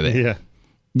asterisk by that. Yeah.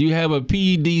 You have a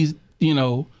PED,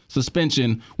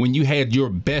 suspension when you had your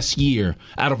best year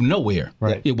out of nowhere.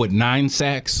 Right. It was 9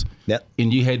 sacks. Yep.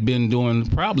 And you had been doing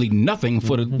probably nothing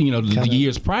for the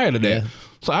years prior to that. Yeah.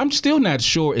 So I'm still not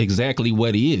sure exactly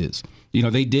what he is.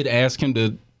 They did ask him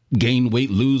to gain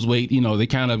weight, lose weight. They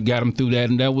kind of got him through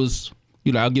that, and that was.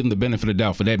 I'll give him the benefit of the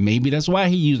doubt for that. Maybe that's why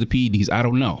he used the PEDs. I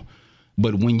don't know.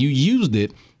 But when you used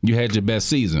it, you had your best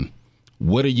season.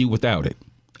 What are you without it?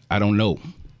 I don't know.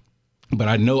 But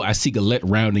I know I see Galette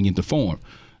rounding into form.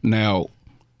 Now,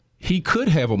 he could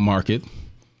have a market.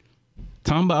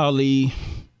 Tamba Ali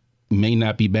may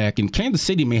not be back, and Kansas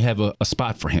City may have a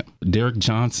spot for him. Derek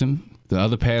Johnson, the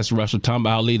other pass rusher,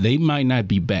 Tamba Ali, they might not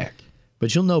be back.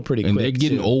 But you'll know pretty quick. And they're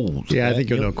getting old. Yeah, I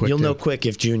think you'll know quick. You'll know quick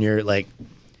if Junior,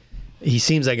 he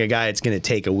seems like a guy it's going to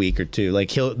take a week or two.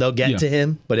 They'll get to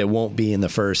him, but it won't be in the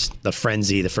first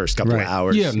couple of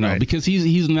hours. Yeah, no, because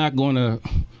he's not going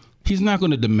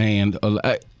to demand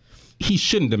he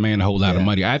shouldn't demand a whole lot of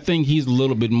money. I think he's a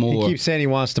little bit more. He keeps saying he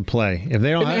wants to play. If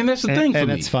they don't, and that's the thing for me.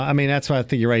 That's fine. I mean, that's why I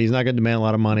think you're right. He's not going to demand a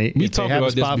lot of money. We if talked they have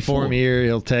about a spot this for him here,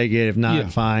 he'll take it. If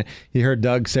not, fine. You heard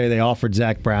Doug say they offered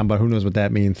Zach Brown, but who knows what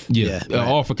that means? Yeah, an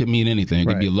offer could mean anything. It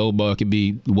could be a low ball. It could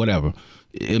be whatever.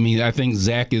 I mean, I think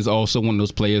Zach is also one of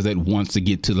those players that wants to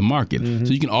get to the market. Mm-hmm.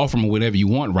 So you can offer him whatever you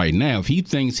want right now. If he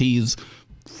thinks he's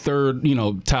third,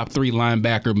 top 3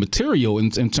 linebacker material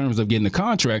in terms of getting a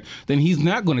contract, then he's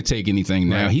not going to take anything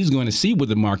now. Right. He's going to see what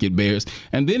the market bears,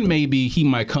 and then maybe he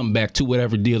might come back to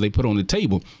whatever deal they put on the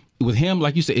table. With him,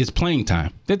 like you said, it's playing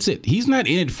time. That's it. He's not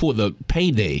in it for the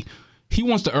payday. He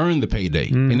wants to earn the payday,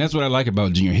 and that's what I like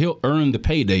about Junior. He'll earn the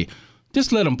payday.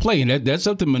 Just let him play, and that's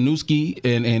up to Manusky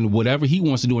and whatever he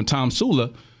wants to do, and Tom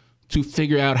Sula to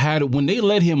figure out how to. When they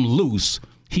let him loose,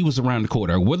 he was around the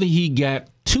quarterback. Whether he got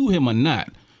to him or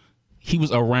not, he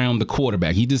was around the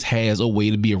quarterback. He just has a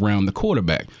way to be around the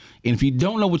quarterback. And if you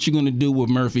don't know what you're going to do with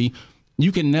Murphy,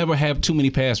 You can never have too many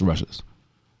pass rushes.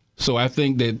 So I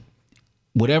think that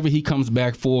whatever he comes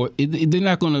back for, they're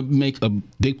not going to make a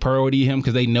big priority of him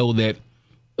because they know that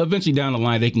eventually down the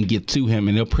line they can get to him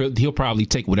and he'll probably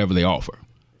take whatever they offer.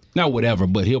 Not whatever,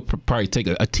 but he'll probably take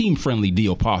a team-friendly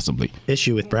deal possibly.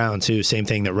 Issue with Brown, too, same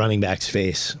thing that running backs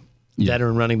face. Yeah.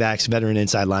 Veteran running backs, veteran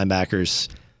inside linebackers,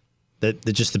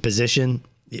 just the position,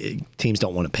 teams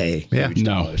don't want to pay huge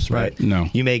dollars, right? No.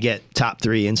 You may get top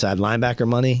 3 inside linebacker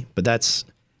money, but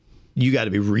you got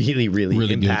to be really, really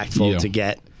impactful to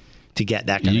get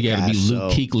that kind of cash. You got to be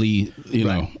Luke Kuechly, you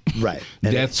know, right.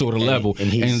 that sort of level.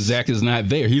 And Zach is not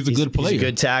there. He's a good player. He's a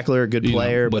good tackler, a good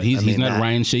player. But he's not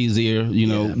Ryan Shazier. You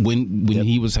know, when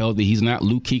he was healthy, he's not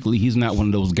Luke Kuechly. He's not one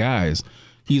of those guys.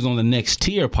 He's on the next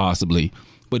tier possibly,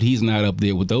 but he's not up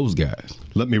there with those guys.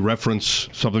 Let me reference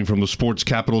something from the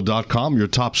sportscapital.com, your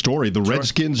top story. The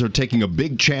Redskins are taking a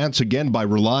big chance again by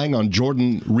relying on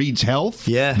Jordan Reed's health.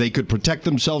 Yeah. They could protect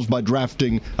themselves by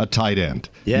drafting a tight end.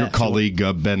 Yeah. Your colleague,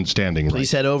 Ben Standing.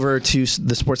 Please head over to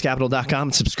thesportscapital.com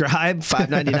and subscribe.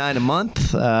 $5.99 a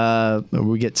month.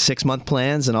 We get 6-month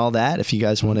plans and all that if you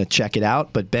guys want to check it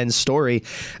out. But Ben's story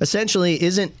essentially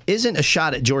isn't a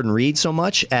shot at Jordan Reed so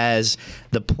much as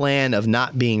the plan of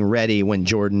not being ready when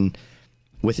Jordan,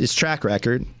 with his track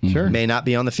record, may not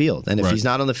be on the field. And if he's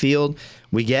not on the field,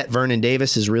 we get Vernon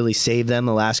Davis has really saved them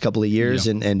the last couple of years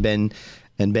and been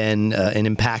an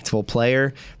impactful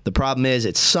player. The problem is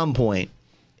at some point,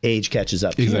 age catches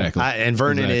up to him. And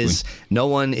Vernon no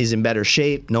one is in better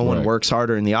shape. No one works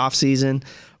harder in the offseason.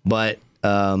 But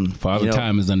Father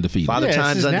Time is undefeated. Father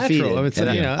Time's undefeated.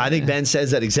 I think Ben says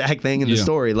that exact thing in the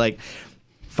story. Like,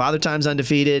 Father Time's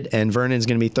undefeated, and Vernon's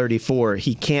going to be 34.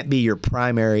 He can't be your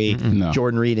primary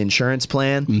Jordan Reed insurance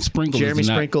plan. And Jeremy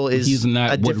Sprinkle is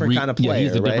a different kind of player. Yeah,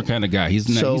 he's a different kind of guy. He's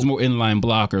more inline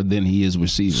blocker than he is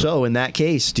receiver. So in that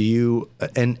case, do you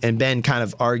and Ben kind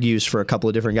of argues for a couple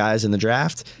of different guys in the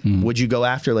draft? Would you go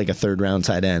after like a 3rd round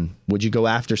tight end? Would you go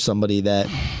after somebody that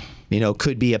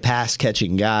could be a pass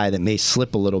catching guy that may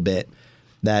slip a little bit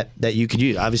that you could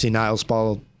use? Obviously, Niles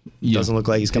Paul doesn't look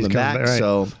like he's coming back. Right.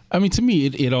 So, I mean, to me,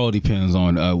 it all depends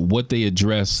on what they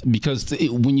address. Because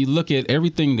when you look at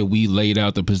everything that we laid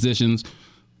out, the positions,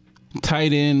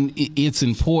 tight end, it's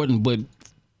important. But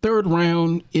 3rd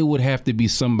round, it would have to be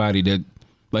somebody that,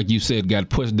 like you said, got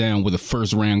pushed down with a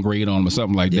 1st round grade on them or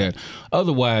something like that.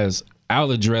 Otherwise,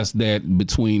 I'll address that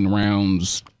between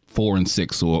rounds 4 and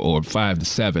 6 or 5 to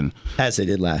 7, as they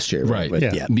did last year. Right.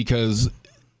 Because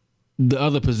the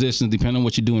other positions, depending on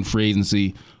what you do in free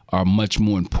agency, are much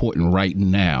more important right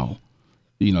now.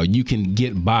 You can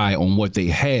get by on what they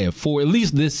have for at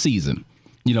least this season.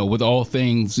 With all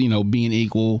things, being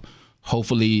equal,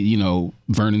 hopefully,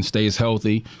 Vernon stays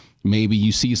healthy. Maybe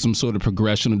you see some sort of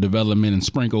progression or development in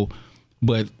Sprinkle,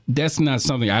 but that's not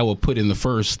something I will put in the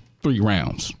first 3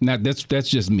 rounds. Now, that's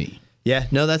just me. Yeah,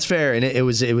 no, that's fair. And it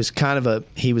was kind of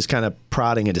he was kind of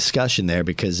prodding a discussion there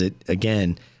because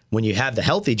again, when you have the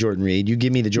healthy Jordan Reed, you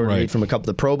give me the Jordan Reed from a couple of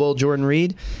the Pro Bowl Jordan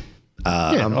Reed.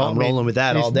 I'm rolling with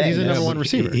that all day. He's a number 1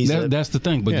 receiver. That's the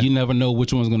thing, but you never know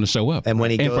which one's going to show up, and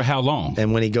for how long.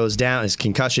 And when he goes down, his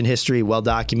concussion history well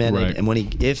documented. Right. And when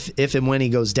if and when he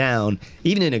goes down,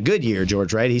 even in a good year,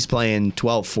 George, right? He's playing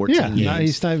 12, 14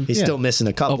 games. He's still missing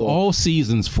a couple. Of all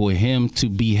seasons for him to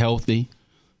be healthy,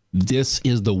 this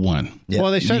is the one. Yeah.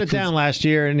 Well, they shut it down last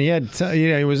year, and he had,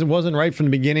 it wasn't right from the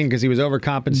beginning because he was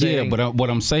overcompensating. Yeah, but what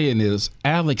I'm saying is,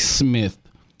 Alex Smith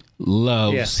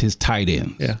loves his tight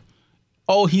ends. Yeah.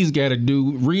 All he's got to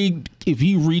do, if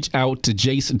you reach out to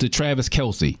Travis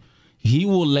Kelce, he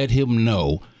will let him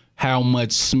know how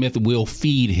much Smith will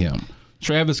feed him.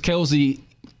 Travis Kelce,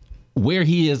 where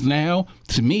he is now,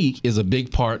 to me, is a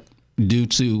big part due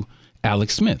to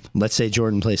Alex Smith. Let's say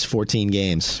Jordan plays 14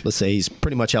 games. Let's say he's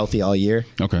pretty much healthy all year.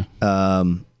 Okay.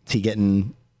 Is he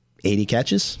getting 80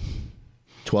 catches?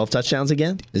 12 touchdowns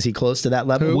again? Is he close to that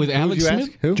level? With Alex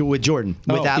Smith? Who? With Jordan.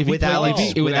 With Alex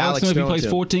Smith, if he plays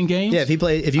 14 games? Yeah, if you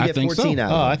get 14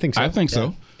 out. Oh, I think so. I think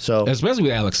so. So, especially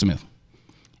with Alex Smith.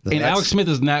 And Alex Smith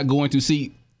is not going to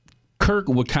see. Kirk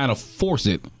would kind of force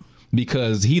it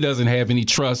because he doesn't have any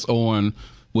trust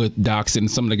with Dox and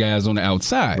some of the guys on the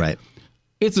outside. Right.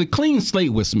 It's a clean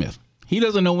slate with Smith. He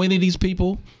doesn't know any of these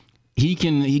people. He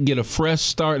get a fresh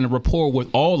start and a rapport with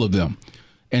all of them.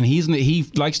 And he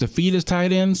likes to feed his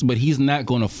tight ends, but he's not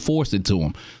going to force it to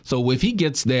them. So if he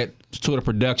gets that sort of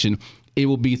production, it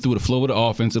will be through the flow of the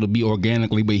offense. It'll be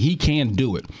organically, but he can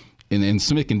do it. And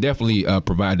Smith can definitely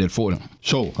provide that for them.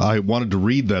 So I wanted to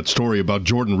read that story about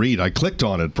Jordan Reed. I clicked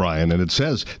on it, Brian, and it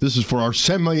says this is for our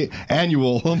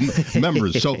semi-annual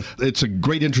members. So it's a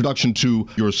great introduction to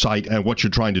your site and what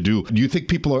you're trying to do. Do you think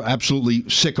people are absolutely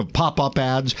sick of pop-up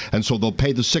ads, and so they'll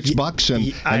pay the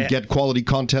 $6 and get quality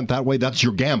content that way? That's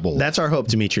your gamble. That's our hope,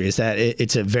 Dimitri, is that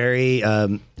it's a very,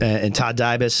 and Todd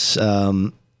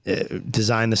Dybus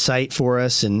designed the site for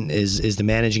us and is the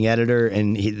managing editor,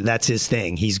 and that's his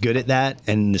thing. He's good at that,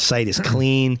 and the site is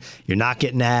clean. You're not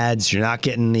getting ads. You're not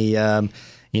getting the,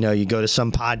 you go to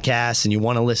some podcast and you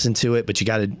want to listen to it, but you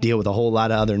got to deal with a whole lot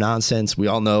of other nonsense. We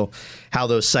all know how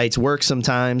those sites work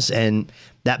sometimes, and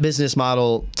that business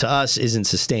model to us isn't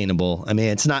sustainable. I mean,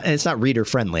 it's not reader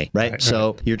friendly, right?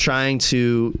 So you're trying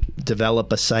to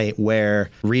develop a site where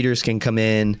readers can come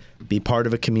in, be part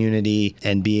of a community,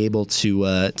 and be able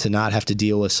to not have to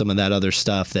deal with some of that other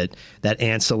stuff, that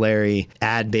ancillary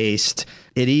ad-based.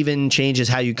 It even changes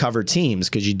how you cover teams,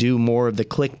 because you do more of the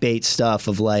clickbait stuff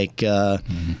of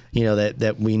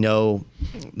that we know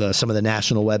some of the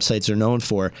national websites are known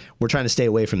for. We're trying to stay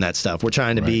away from that stuff. We're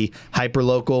trying to be hyper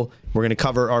local. We're going to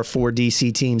cover our 4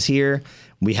 DC teams here.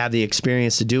 We have the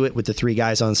experience to do it with the 3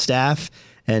 guys on staff,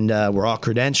 and we're all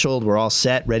credentialed. We're all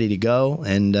set, ready to go,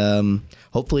 and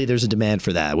hopefully there's a demand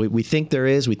for that. We think there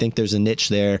is. We think there's a niche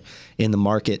there in the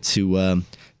market to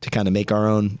kind of make our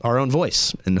own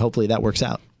voice, and hopefully that works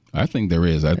out. I think there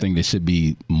is. I think there should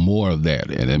be more of that.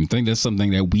 And I think that's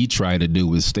something that we try to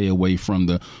do, is stay away from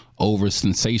the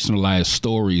over-sensationalized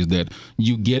stories that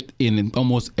you get in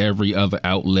almost every other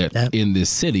outlet in this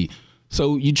city.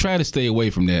 So you try to stay away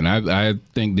from that. And I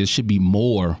think there should be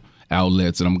more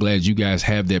outlets, and I'm glad you guys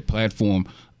have that platform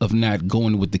of not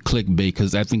going with the clickbait,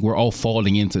 because I think we're all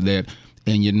falling into that,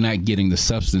 and you're not getting the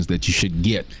substance that you should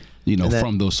get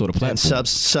from those sort of platforms. And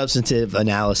substantive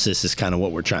analysis is kind of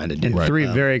what we're trying to do. And 3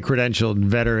 very credentialed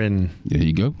veteran. There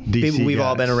you go. DC We've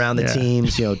all been around the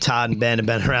teams. Todd and Ben have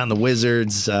been around the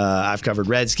Wizards. I've covered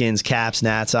Redskins, Caps,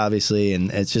 Nats, obviously,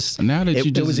 and it's just now that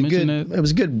you just mentioned that, it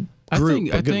was a good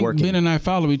group. I think Ben and I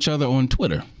follow each other on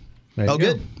Twitter.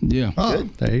 Good. Yeah.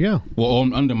 Good. There you go.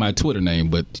 Well, under my Twitter name,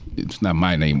 but it's not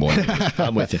my name.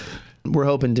 I'm with you. We're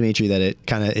hoping, Dimitri, that it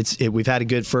kind of we've had a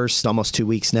good first almost 2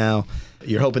 weeks now.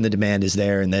 You're hoping the demand is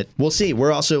there, and that we'll see.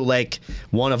 We're also like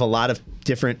one of a lot of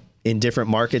different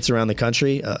markets around the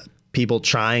country, people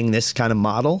trying this kind of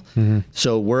model. Mm-hmm.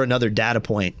 So we're another data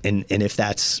point, and if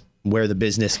that's where the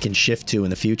business can shift to in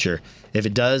the future. If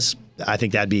it does, I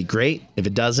think that'd be great. If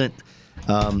it doesn't,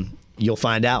 you'll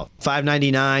find out.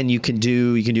 $5.99. You can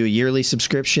do a yearly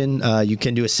subscription. You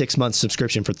can do a 6-month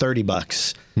subscription for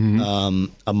 $30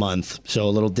 a month. So a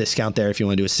little discount there if you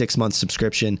want to do a 6-month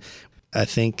subscription. I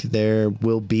think there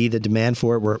will be the demand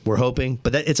for it. We're hoping,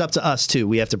 but it's up to us too.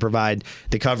 We have to provide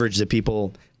the coverage that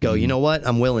people go, you know what?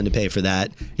 I'm willing to pay for that.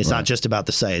 It's not just about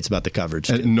the site; it's about the coverage.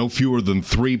 And no fewer than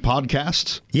 3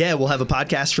 podcasts. Yeah, we'll have a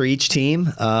podcast for each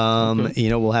team.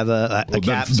 We'll have a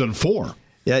Caps. Then 4.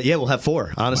 Yeah, we'll have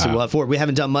 4. Honestly, We'll have 4. We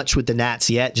haven't done much with the Nats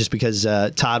yet, just because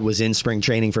Todd was in spring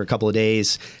training for a couple of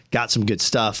days, got some good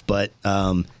stuff, but.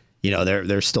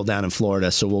 They're still down in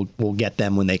Florida, so we'll get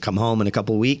them when they come home in a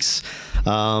couple of weeks.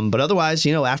 But otherwise,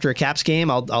 after a Caps game,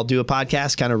 I'll do a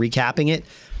podcast kind of recapping it.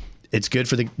 It's good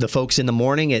for the folks in the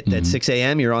morning at 6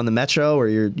 a.m. You're on the Metro, or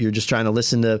you're just trying to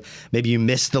listen to, maybe you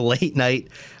missed the late night,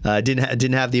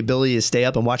 didn't have the ability to stay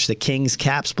up and watch the Kings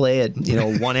Caps play at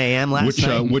 1 a.m. last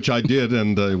night. Which I did,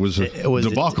 and it was a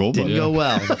debacle. It didn't go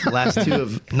well. The last 2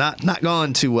 have not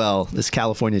gone too well, this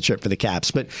California trip for the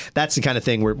Caps. But that's the kind of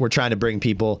thing we're trying to bring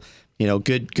people,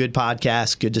 good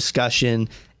podcasts, good discussion,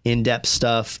 in-depth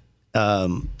stuff,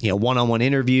 one-on-one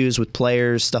interviews with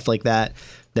players, stuff like that.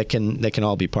 That can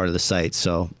all be part of the site.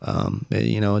 So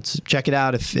it's check it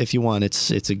out if you want.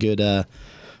 It's a good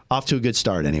off to a good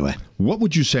start anyway. What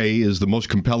would you say is the most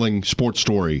compelling sports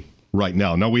story right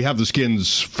now? Now, we have the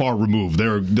Skins far removed.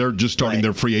 They're just starting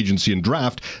their free agency and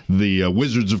draft. The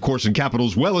Wizards, of course, and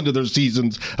Capitals well into their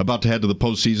seasons, about to head to the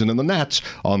postseason, and the Nats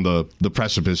on the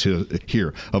precipice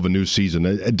here of a new season.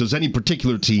 Does any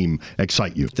particular team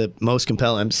excite you? The most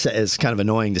compelling, it's kind of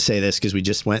annoying to say this because we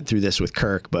just went through this with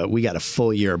Kirk, but we got a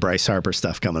full year of Bryce Harper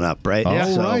stuff coming up, right?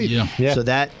 Oh, so, right. Yeah. So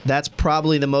that's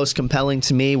probably the most compelling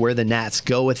to me, where the Nats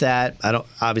go with that.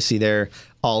 Obviously they're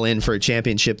all in for a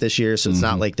championship this year, so it's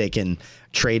not like they can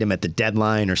trade him at the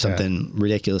deadline or something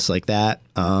ridiculous like that.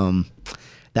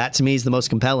 That to me is the most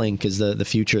compelling, because the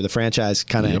future of the franchise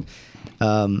kind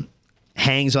of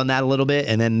hangs on that a little bit.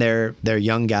 And then their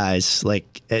young guys,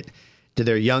 do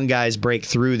their young guys break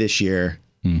through this year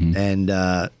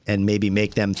and maybe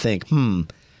make them think,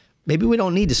 maybe we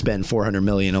don't need to spend $400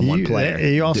 million on one player.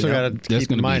 You also got to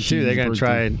keep in mind too. They're going to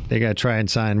try. They got to try and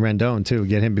sign Rendon too.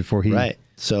 Get him before he. Right.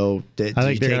 So I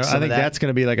think that's going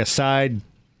to be like a side.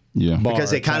 Yeah.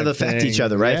 Because they kind of affect each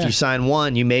other, right? Yeah. If you sign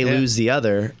one, you may lose the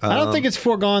other. I don't think it's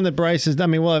foregone that Bryce is. I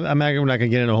mean, well, we're not going to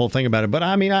get into the whole thing about it, but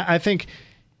I mean, I think,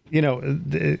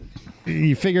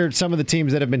 you figure some of the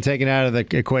teams that have been taken out of the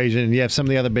equation, you have some of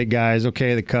the other big guys,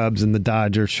 okay, the Cubs and the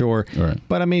Dodgers, sure. Right.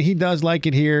 But I mean, he does like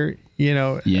it here. I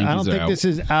don't think this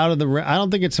is out of the. I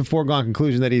don't think it's a foregone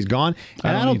conclusion that he's gone,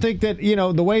 and I don't think that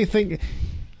the way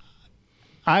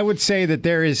I would say that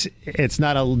it's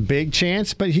not a big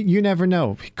chance, but you never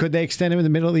know. Could they extend him in the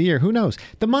middle of the year? Who knows?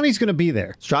 The money's going to be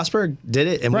there. Strasburg did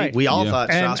it, and we all thought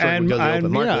Strasburg would go to the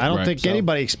open market. I don't think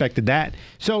anybody expected that.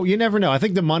 So you never know. I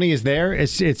think the money is there.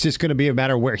 It's just going to be a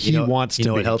matter of where he wants to be. You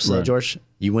know what helps, though, George?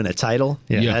 You win a title,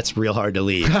 that's real hard to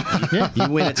leave. You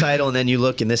win a title, and then you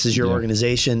look, and this is your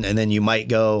organization, and then you might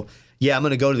go, I'm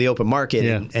going to go to the open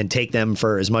market and take them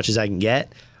for as much as I can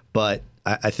get. But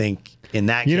I think in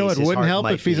that case, it wouldn't help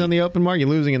if he's on the open market. You're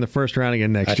losing in the first round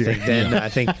again next year. I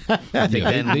think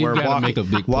then we're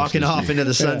walking off into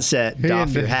the sunset.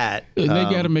 Doff your hat. They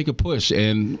got to make a push,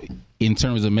 and in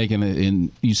terms of making it,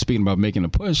 and you speaking about making a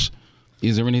push,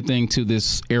 is there anything to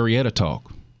this Arrieta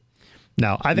talk?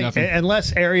 No, I think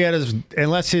unless I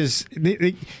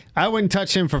wouldn't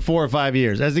touch him for 4 or 5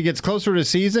 years. As he gets closer to the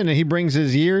season and he brings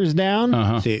his years down,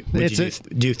 would you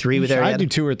do 3 with Arrieta? I'd do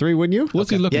 2 or 3, wouldn't you?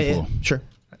 What's he looking for? Sure.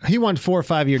 He won 4 or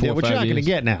 5 year deal, which you're not going to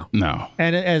get now. No.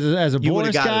 And as a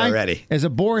Boris guy, already. As a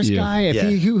Boris guy, if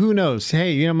he who knows?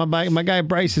 Hey, my guy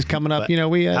Bryce is coming up. But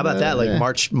how about that? Like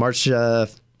March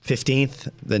 15th,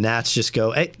 the Nats just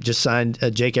go, hey, just signed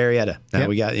Jake Arrieta. Now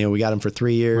we got him for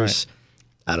 3 years. Right.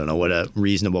 I don't know what a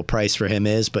reasonable price for him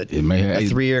is, but a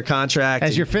 3-year contract.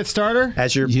 As your 5th starter?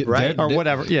 As your, or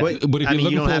whatever. Yeah. But if you're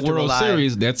looking for a World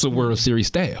Series, that's a World Series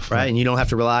staff. Right, and you don't have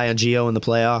to rely on Gio in the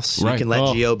playoffs. Right. You can let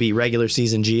Gio be regular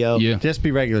season Gio. Yeah. Just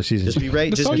be regular season. Just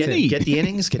get the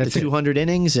innings, get the 200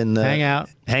 innings, and hang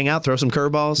out, throw some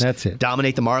curveballs. That's it.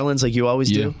 Dominate the Marlins like you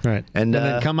always do. Right. And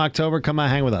then come October, come out,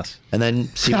 hang with us. And then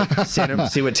see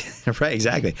what right,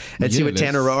 exactly. And see what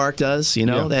Tanner Roark does.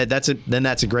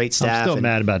 That's a great staff. I'm still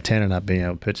mad about Tanner not being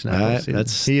able to pitch now.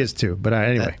 He is too. But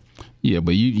anyway. Yeah,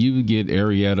 but you get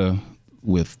Arrieta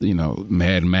with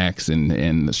Mad Max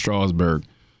and Strasburg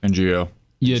and Gio.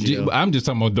 Yeah, I'm just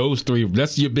talking about those 3.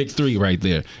 That's your big 3 right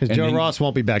there. Because Joe Ross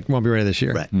won't be ready this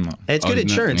year. Right. No. It's good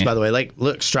insurance, by the way. Like,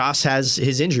 look, Strauss has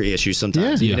his injury issues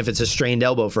sometimes, even if it's a strained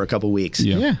elbow for a couple weeks.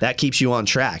 Yeah. That keeps you on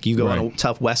track. You go on a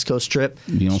tough West Coast trip,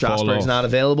 Strasburg's not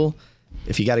available.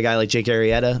 If you got a guy like Jake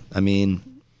Arrieta, I mean,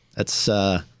 that's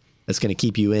going to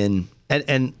keep you in.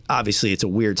 And obviously, it's a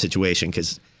weird situation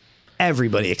because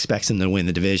everybody expects him to win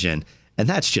the division. And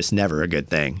that's just never a good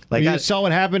thing. Like you saw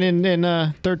what happened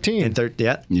in 13.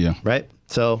 Yeah. Right.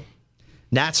 So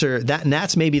Nats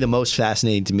may be the most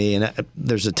fascinating to me, and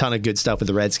there's a ton of good stuff with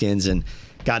the Redskins, and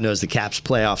God knows the Caps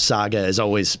playoff saga is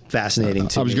always fascinating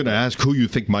to me. I was going to ask who you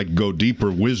think might go deeper,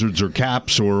 Wizards or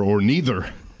Caps, or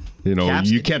neither. Caps,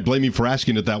 you can't blame me for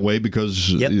asking it that way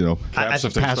because Caps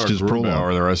if they past start is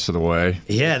Grubauer the rest of the way.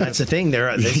 Yeah, that's the thing. They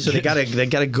got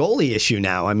a goalie issue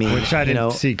now. I mean, which I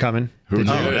didn't see coming.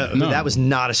 That was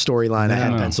not a storyline I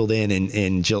had penciled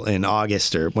in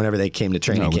August or whenever they came to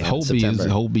training camp.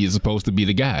 Hobie is supposed to be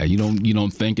the guy. You don't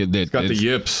think that he's got the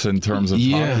yips in terms of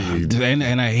hockey.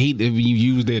 And I hate if you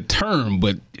use that term,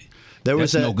 but. There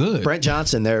was no good. Brent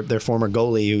Johnson, their former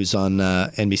goalie, who's on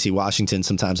NBC Washington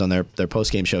sometimes on their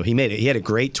postgame show. He had a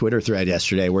great Twitter thread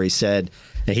yesterday where he said,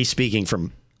 and he's speaking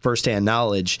from firsthand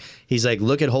knowledge. He's like,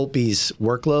 look at Holtby's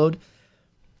workload.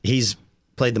 He's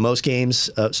played the most games,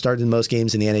 started the most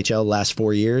games in the NHL the last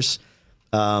 4 years.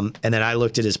 And then I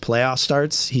looked at his playoff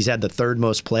starts. He's had the 3rd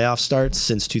most playoff starts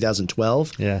since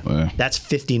 2012. Yeah. That's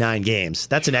 59 games.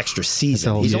 That's an extra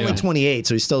season. He's only 28,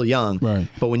 so he's still young. Right.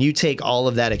 But when you take all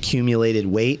of that accumulated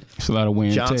weight, it's a lot of wear.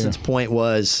 Johnson's point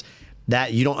was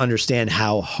that you don't understand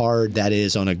how hard that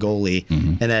is on a goalie,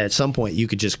 and that at some point you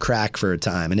could just crack for a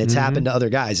time. And it's happened to other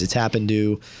guys. It's happened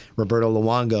to Roberto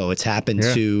Luongo. It's happened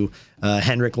to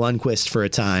Henrik Lundqvist for a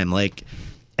time.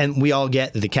 And we all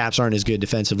get that the Caps aren't as good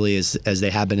defensively as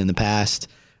they have been in the past,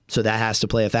 so that has to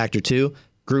play a factor too.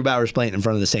 Grubauer's playing in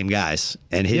front of the same guys,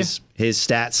 and his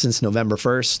stats since November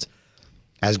 1st,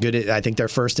 as good. I think they're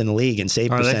first in the league in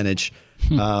save percentage.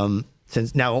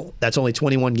 Since now that's only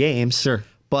 21 games,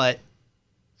 but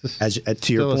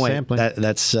to your point,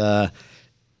 that's a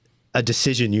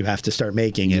decision you have to start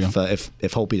making if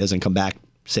Holtby doesn't come back,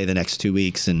 say the next 2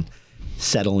 weeks and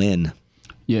settle in.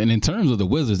 Yeah, and in terms of the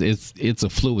Wizards, it's a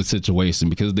fluid situation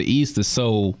because the East is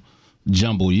so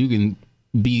jumbled. You can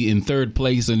be in third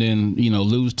place and then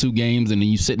lose 2 games and then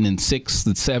you sitting in 6th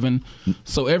and 7.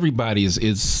 So everybody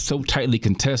is so tightly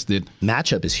contested.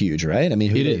 Matchup is huge, right? I mean,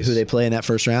 who they play in that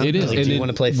first round? It is. Do you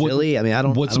want to play Philly? I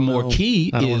mean, What's more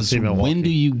key is when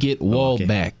do you get Wall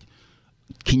back?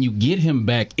 Can you get him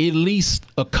back at least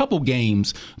a couple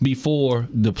games before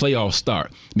the playoffs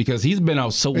start? Because he's been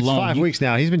out so long. 5 weeks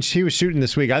now. He was shooting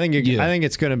this week. I think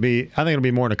it's going to be. I think it'll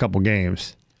be more than a couple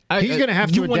games. He's going to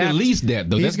have to adapt. Want at least that,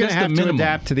 though. He's going to have to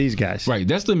adapt to these guys. Right.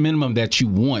 That's the minimum that you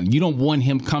want. You don't want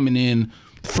him coming in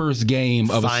first game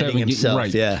of finding a 7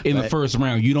 himself, in the first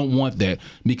round. You don't want that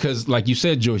because, like you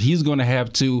said, George, he's going to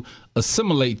have to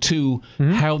assimilate to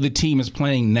how the team is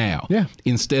playing now. Yeah.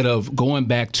 Instead of going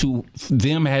back to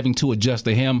them having to adjust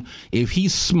to him. If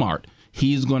he's smart,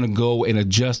 he's going to go and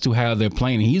adjust to how they're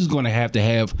playing. He's going to have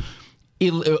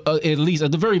at least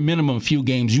at the very minimum a few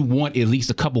games. You want at least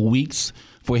a couple weeks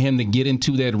for him to get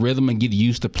into that rhythm and get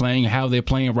used to playing how they're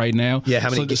playing right now. Yeah, how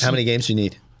many games do you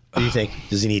need? Do you think?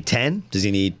 Does he need 10? Does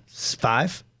he need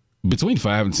 5? Between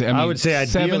 5 and 7. I would say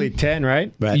ideally 10,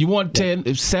 right? You want 10.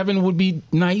 If 7 would be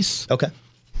nice. Okay.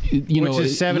 Which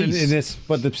is 7 in this,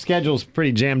 but the schedule's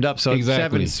pretty jammed up, so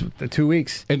exactly. 7's 2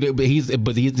 weeks. But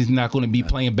he's not going to be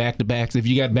playing back-to-backs. If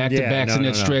you got back-to-backs in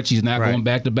that stretch, he's not going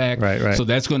back-to-back. Right. So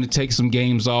that's going to take some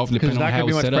games off, depending on how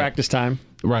it's set up. Because not going to be much practice time.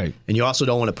 Right. And you also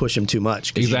don't want to push him too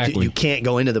much. Exactly. You can't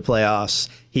go into the playoffs.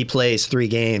 He plays 3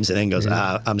 games and then goes,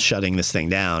 I'm shutting this thing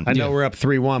down. I know we're up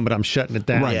 3-1, but I'm shutting it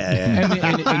down. Right. Yeah.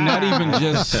 And not even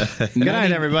just... Good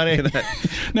night, everybody.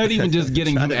 Not even just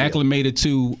getting him acclimated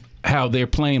to how they're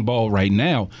playing ball right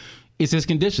now. It's his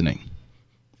conditioning.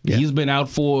 Yeah. He's been out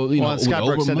for, Scott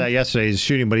Brooks said that yesterday. He's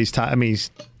shooting, but he's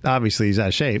obviously he's out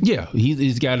of shape. Yeah,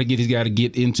 he's got to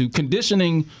get into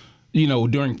conditioning.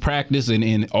 During practice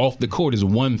and off the court is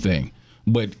one thing,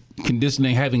 but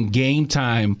conditioning, having game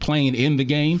time, playing in the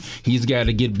game, he's got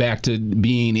to get back to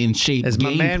being in shape. As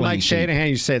my man Mike Shanahan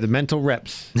used to say, the mental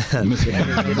reps. Get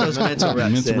those mental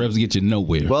reps. Mental reps get you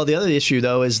nowhere. Well, the other issue,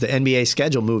 though, is the NBA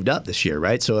schedule moved up this year,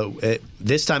 right? So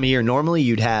this time of year, normally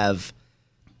you'd have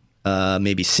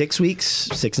maybe 6 weeks,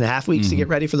 6.5 weeks to get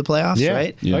ready for the playoffs,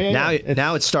 right? Yeah. Oh, yeah,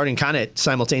 Now it's starting kind of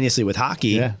simultaneously with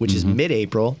hockey, which is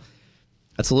mid-April.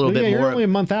 That's a little bit more. You're only a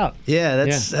month out. Yeah,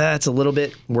 that's a little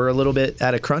bit. We're a little bit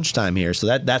at a crunch time here,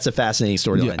 so that's a fascinating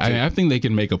storyline. I think they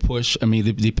can make a push. I mean,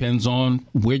 it depends on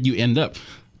where you end up.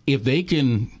 If they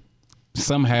can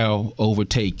somehow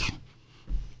overtake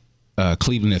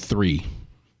Cleveland at 3,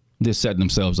 they're setting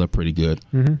themselves up pretty good.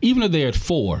 Even if they're at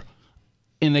 4,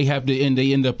 and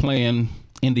they end up playing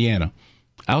Indiana.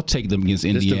 I'll take them against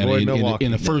Indiana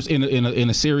in the first in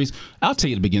a series. I'll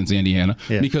take them against Indiana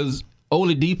because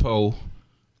Oladipo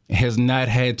has not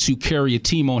had to carry a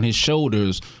team on his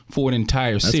shoulders for an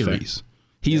entire series. Fair.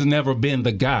 He's never been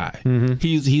the guy.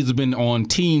 He's been on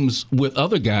teams with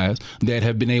other guys that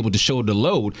have been able to shoulder the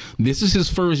load. This is his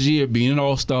first year being an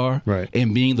all-star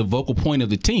and being the vocal point of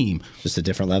the team. Just a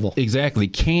different level. Exactly.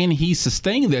 Can he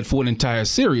sustain that for an entire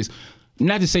series?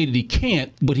 Not to say that he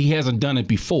can't, but he hasn't done it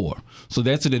before. So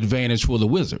that's an advantage for the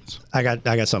Wizards. I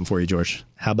got something for you, George.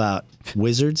 How about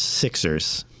Wizards,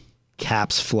 Sixers,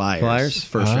 Caps, Flyers?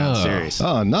 First round series.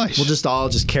 Oh, nice. We'll all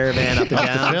caravan up and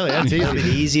down. Philly, that's easy. That'll be the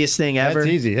easiest thing ever.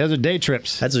 That's easy. Those are day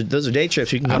trips. Those are day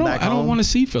trips. You can come back home. I don't want to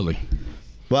see Philly.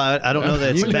 Well, I don't know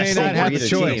that it's the best thing for either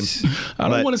team. I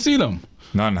don't want to see them.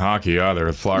 Not in hockey either.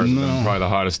 The Flyers have been probably the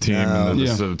hottest team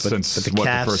since the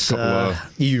Caps, the first couple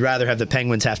of... You'd rather have the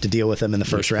Penguins have to deal with them in the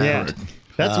first round. Yeah.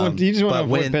 That's what you just want to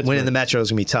avoid Pittsburgh. Winning the Metro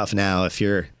is going to be tough now. If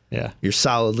you're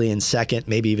solidly in second,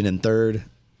 maybe even in third,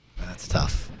 that's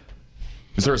tough.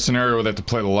 Is there a scenario where they have to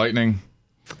play the Lightning?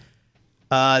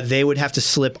 They would have to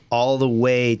slip all the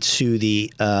way to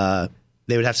the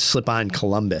they would have to slip on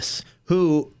Columbus,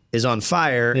 who is on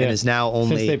fire and is now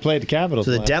only since they played the Capitals.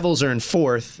 So the Devils are in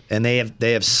 4th, and they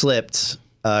have slipped.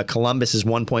 Columbus is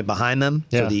 1 point behind them,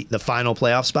 so the final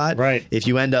playoff spot. Right. If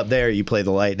you end up there, you play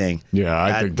the Lightning. Yeah,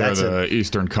 I think they're the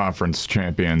Eastern Conference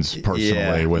champions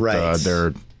personally with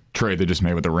their trade they just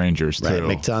made with the Rangers too.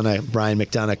 Right, Brian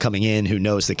McDonough coming in, who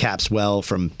knows the Caps well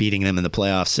from beating them in the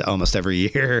playoffs almost every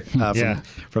year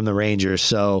from the Rangers.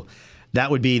 So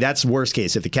that's worst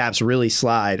case if the Caps really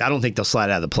slide. I don't think they'll slide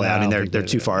out of the play. I mean, they're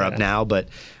too far up now, but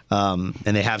and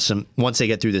they have some. Once they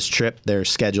get through this trip, their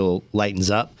schedule lightens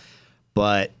up.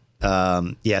 But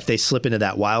if they slip into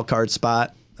that wild card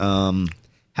spot,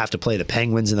 have to play the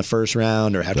Penguins in the first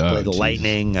round or have to play the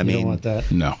Lightning. I mean, don't want that.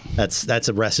 No, that's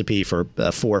a recipe for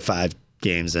 4 or 5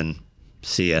 games and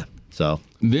see ya. So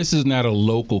this is not a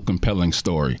local compelling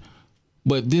story,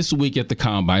 but this week at the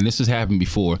Combine, this has happened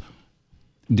before.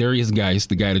 Darius Geis,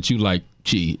 the guy that you like,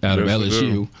 out of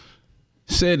LSU,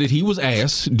 said that he was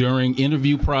asked during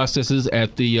interview processes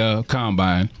at the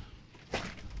Combine,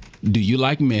 do you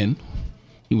like men?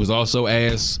 He was also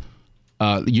asked,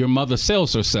 your mother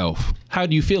sells herself. How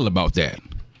do you feel about that?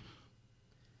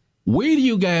 Where do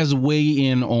you guys weigh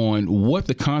in on what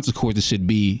the consequences should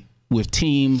be with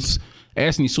teams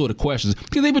asking these sort of questions?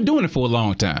 Because they've been doing it for a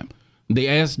long time. They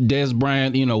asked Des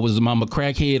Bryant, was his mama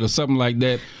crackhead or something like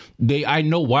that. I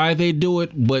know why they do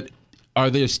it, but are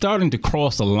they starting to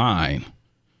cross a line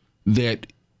that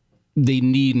they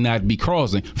need not be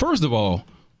crossing? First of all,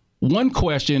 one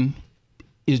question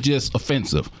is just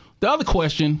offensive. The other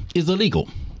question is illegal,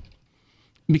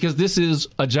 because this is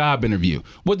a job interview.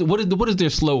 What is their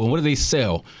slogan? What do they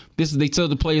sell? They tell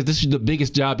the players, this is the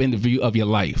biggest job interview of your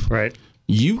life. Right.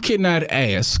 You cannot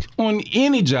ask on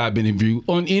any job interview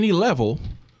on any level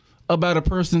about a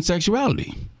person's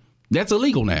sexuality. That's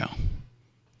illegal now,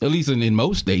 at least in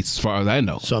most states, as far as I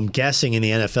know. So I'm guessing in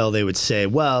the NFL they would say,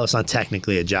 well, it's not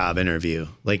technically a job interview.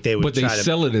 Like they would, but they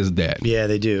sell it as that. Yeah,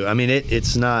 they do. I mean,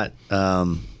 it's not.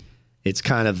 It's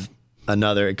kind of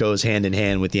another. It goes hand in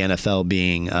hand with the NFL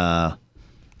being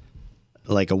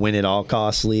like a win at all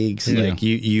costs leagues. Yeah. Like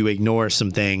you ignore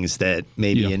some things that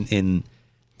maybe in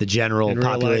the general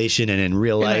population and in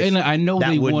real life, and I know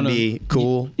that they wouldn't wanna, be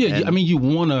cool. Yeah, I mean,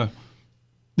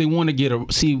 they want to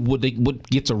see what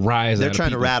gets a rise. They're out trying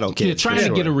of people. to rattle kids. They're trying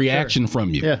to get a reaction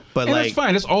from you. Yeah, but and that's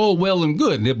fine. It's all well and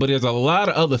good, but there's a lot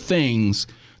of other things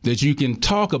that you can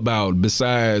talk about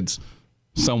besides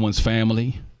someone's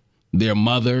family, their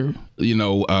mother,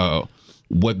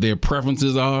 what their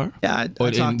preferences are. Yeah,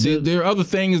 there are other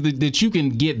things that you can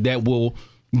get that will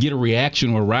get a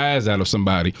reaction or rise out of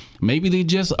somebody. Maybe they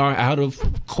just are out of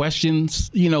questions,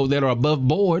 that are above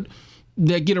board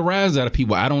that get a rise out of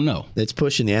people. I don't know. It's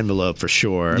pushing the envelope for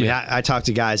sure. I mean, I talked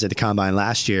to guys at the Combine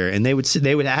last year, and they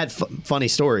would add funny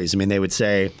stories. I mean, they would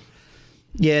say,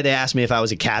 yeah, they asked me if I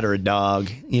was a cat or a dog,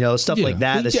 stuff like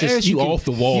that. That's just off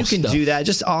the wall. You can do that,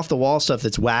 just off the wall stuff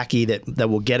that's wacky that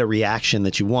will get a reaction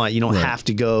that you want. You don't have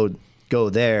to go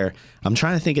there. I'm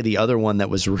trying to think of the other one that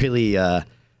was really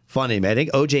funny. I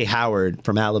think O.J. Howard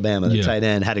from Alabama, the tight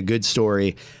end, had a good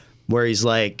story where he's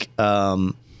like,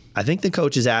 I think the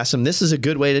coaches asked him, this is a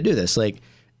good way to do this. Like,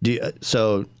 do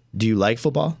you like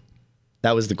football?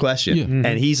 That was the question. Yeah. Mm-hmm.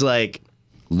 And he's like,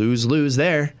 lose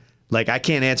there. Like, I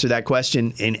can't answer that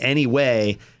question in any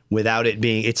way without it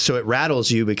being so it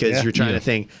rattles you because you're trying to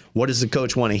think, what does the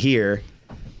coach want to hear?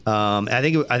 I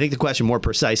think the question more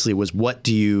precisely was, what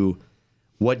do you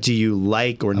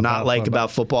like or not like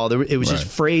about football? It was just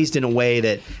phrased in a way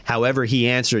that, however he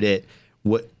answered it,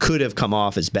 what could have come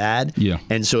off as bad. Yeah.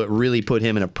 And so it really put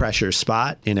him in a pressure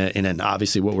spot in an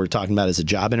obviously what we're talking about is a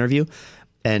job interview.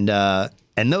 And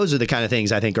those are the kind of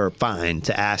things I think are fine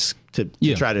to ask to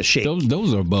try to shake.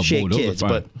 Those are above board. Those kids. are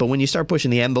fine. But when you start pushing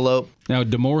the envelope. Now,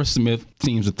 DeMaurice Smith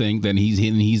seems to think that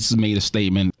he's made a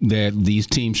statement that these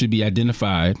teams should be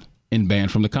identified and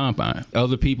banned from the Combine.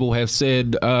 Other people have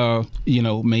said,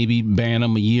 maybe ban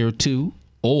them a year or two,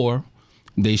 or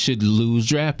they should lose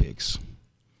draft picks.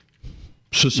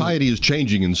 Society is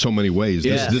changing in so many ways.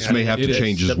 This may have to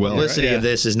change as well. The publicity of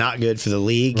this is not good for the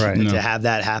league to have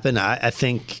that happen. I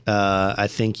think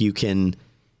you can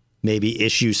maybe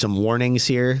issue some warnings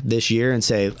here this year and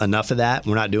say enough of that.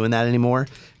 We're not doing that anymore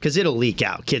because it'll leak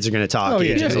out. Kids are going to talk.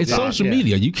 It's social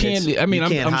media. You can't.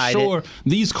 I'm sure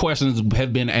these questions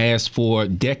have been asked for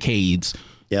decades.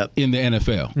 In the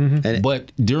NFL. Mm-hmm.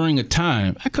 But during a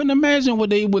time, I couldn't imagine what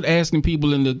they were asking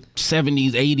people in the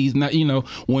 70s, 80s, not,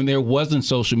 when there wasn't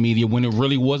social media, when it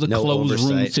really was a closed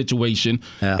room situation,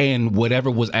 and whatever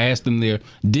was asked in there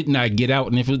did not get out.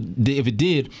 And if it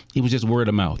did, it was just word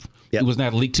of mouth. Yep. It was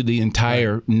not leaked to the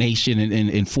entire nation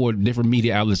and for different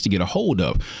media outlets to get a hold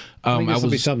of. This will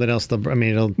be something else. They'll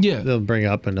bring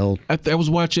up and they'll. I was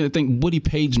watching. I think Woody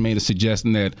Page made a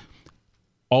suggestion that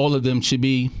all of them should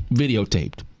be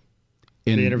videotaped.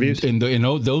 The interviews?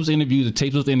 Those interviews, the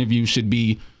tapes of those interviews should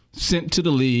be sent to the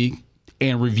league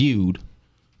and reviewed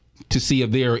to see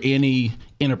if there are any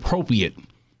inappropriate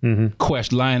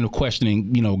line of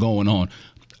questioning, going on.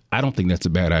 I don't think that's a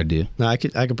bad idea. No, I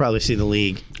could probably see the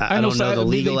league. I don't know the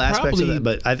legal aspects of it,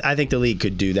 but I think the league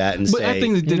could do that and say. I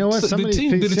think some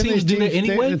teams do that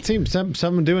anyway.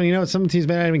 Some doing, some teams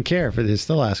may not even care if they're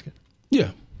still asking.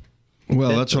 Yeah.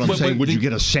 Well, that's what I'm saying. Would you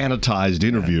get a sanitized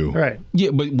interview? Right. Yeah,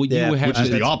 but you would have which is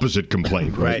the opposite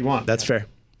complaint, right? That's fair.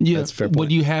 Yeah, that's fair.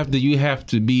 But you have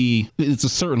to be. It's a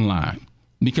certain line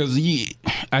because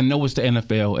I know it's the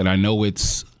NFL and I know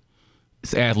it's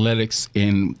athletics,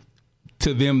 and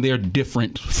to them they're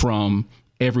different from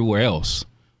everywhere else.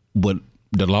 But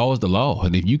the law is the law.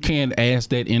 And if you can't ask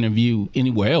that interview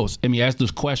anywhere else, ask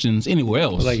those questions anywhere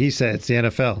else. Like he said, it's the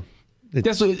NFL.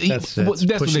 That's what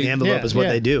pushing the envelope is what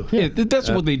they do. Yeah, that's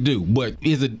what they do. But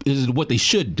is it what they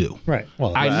should do? Right.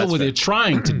 Well, I know what they're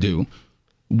trying to do,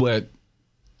 but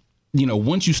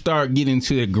once you start getting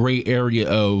into the gray area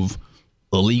of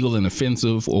illegal and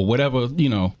offensive or whatever,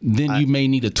 then you may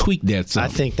need to tweak that some. I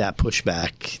think that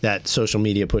pushback, that social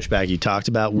media pushback you talked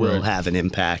about, will have an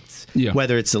impact. Yeah.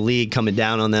 Whether it's the league coming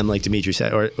down on them, like Dimitri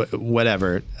said, or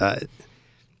whatever.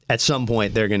 At some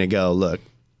point, they're going to go, look,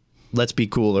 let's be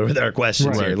cooler with our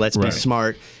questions here. Let's be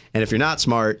smart. And if you're not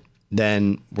smart,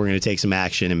 then we're going to take some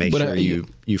action and make sure you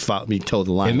toe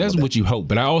the line. And that's what you hope.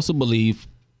 But I also believe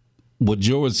what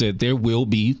George said, there will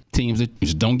be teams that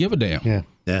just don't give a damn. Yeah.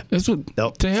 That's what,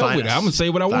 to hell with it. I'm going to say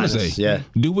what I want to say. Yeah.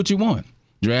 Do what you want.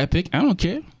 Draft pick, I don't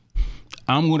care.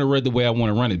 I'm going to run the way I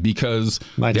want to run it because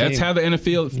that's how the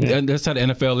NFL that's how the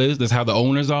NFL is. That's how the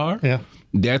owners are. Yeah.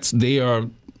 They are,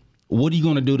 what are you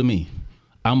going to do to me?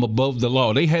 I'm above the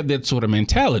law. They have that sort of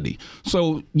mentality.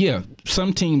 So,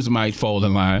 some teams might fall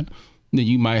in line. Then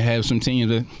you might have some teams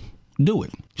that do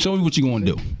it. Show me what you're going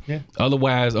to do. Yeah.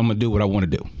 Otherwise, I'm going to do what I want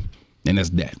to do. And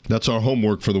that's that. That's our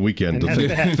homework for the weekend,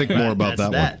 to think more about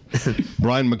that one.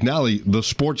 Brian McNally, the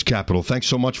sports capital, thanks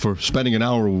so much for spending an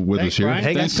hour with us here. Brian.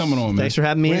 Hey, Thanks for coming on, man. Thanks for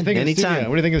having me in. Anytime.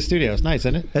 What do you think of the studio? It's nice,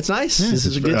 isn't it? It's nice. This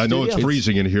is a good I know studio. it's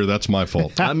freezing in here. That's my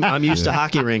fault. I'm used to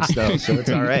hockey rinks, though, so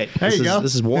it's all right. There you go.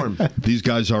 This is warm. These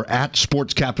guys are at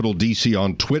Sports Capital DC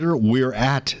on Twitter. We're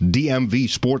at DMV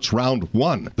Sports Round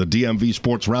 1. The DMV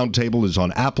Sports Roundtable is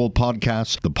on Apple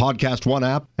Podcasts, the Podcast One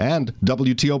app, and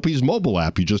WTOP's mobile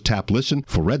app. You just tap listen.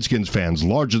 For Redskins fans,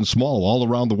 large and small, all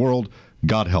around the world,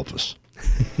 God help us.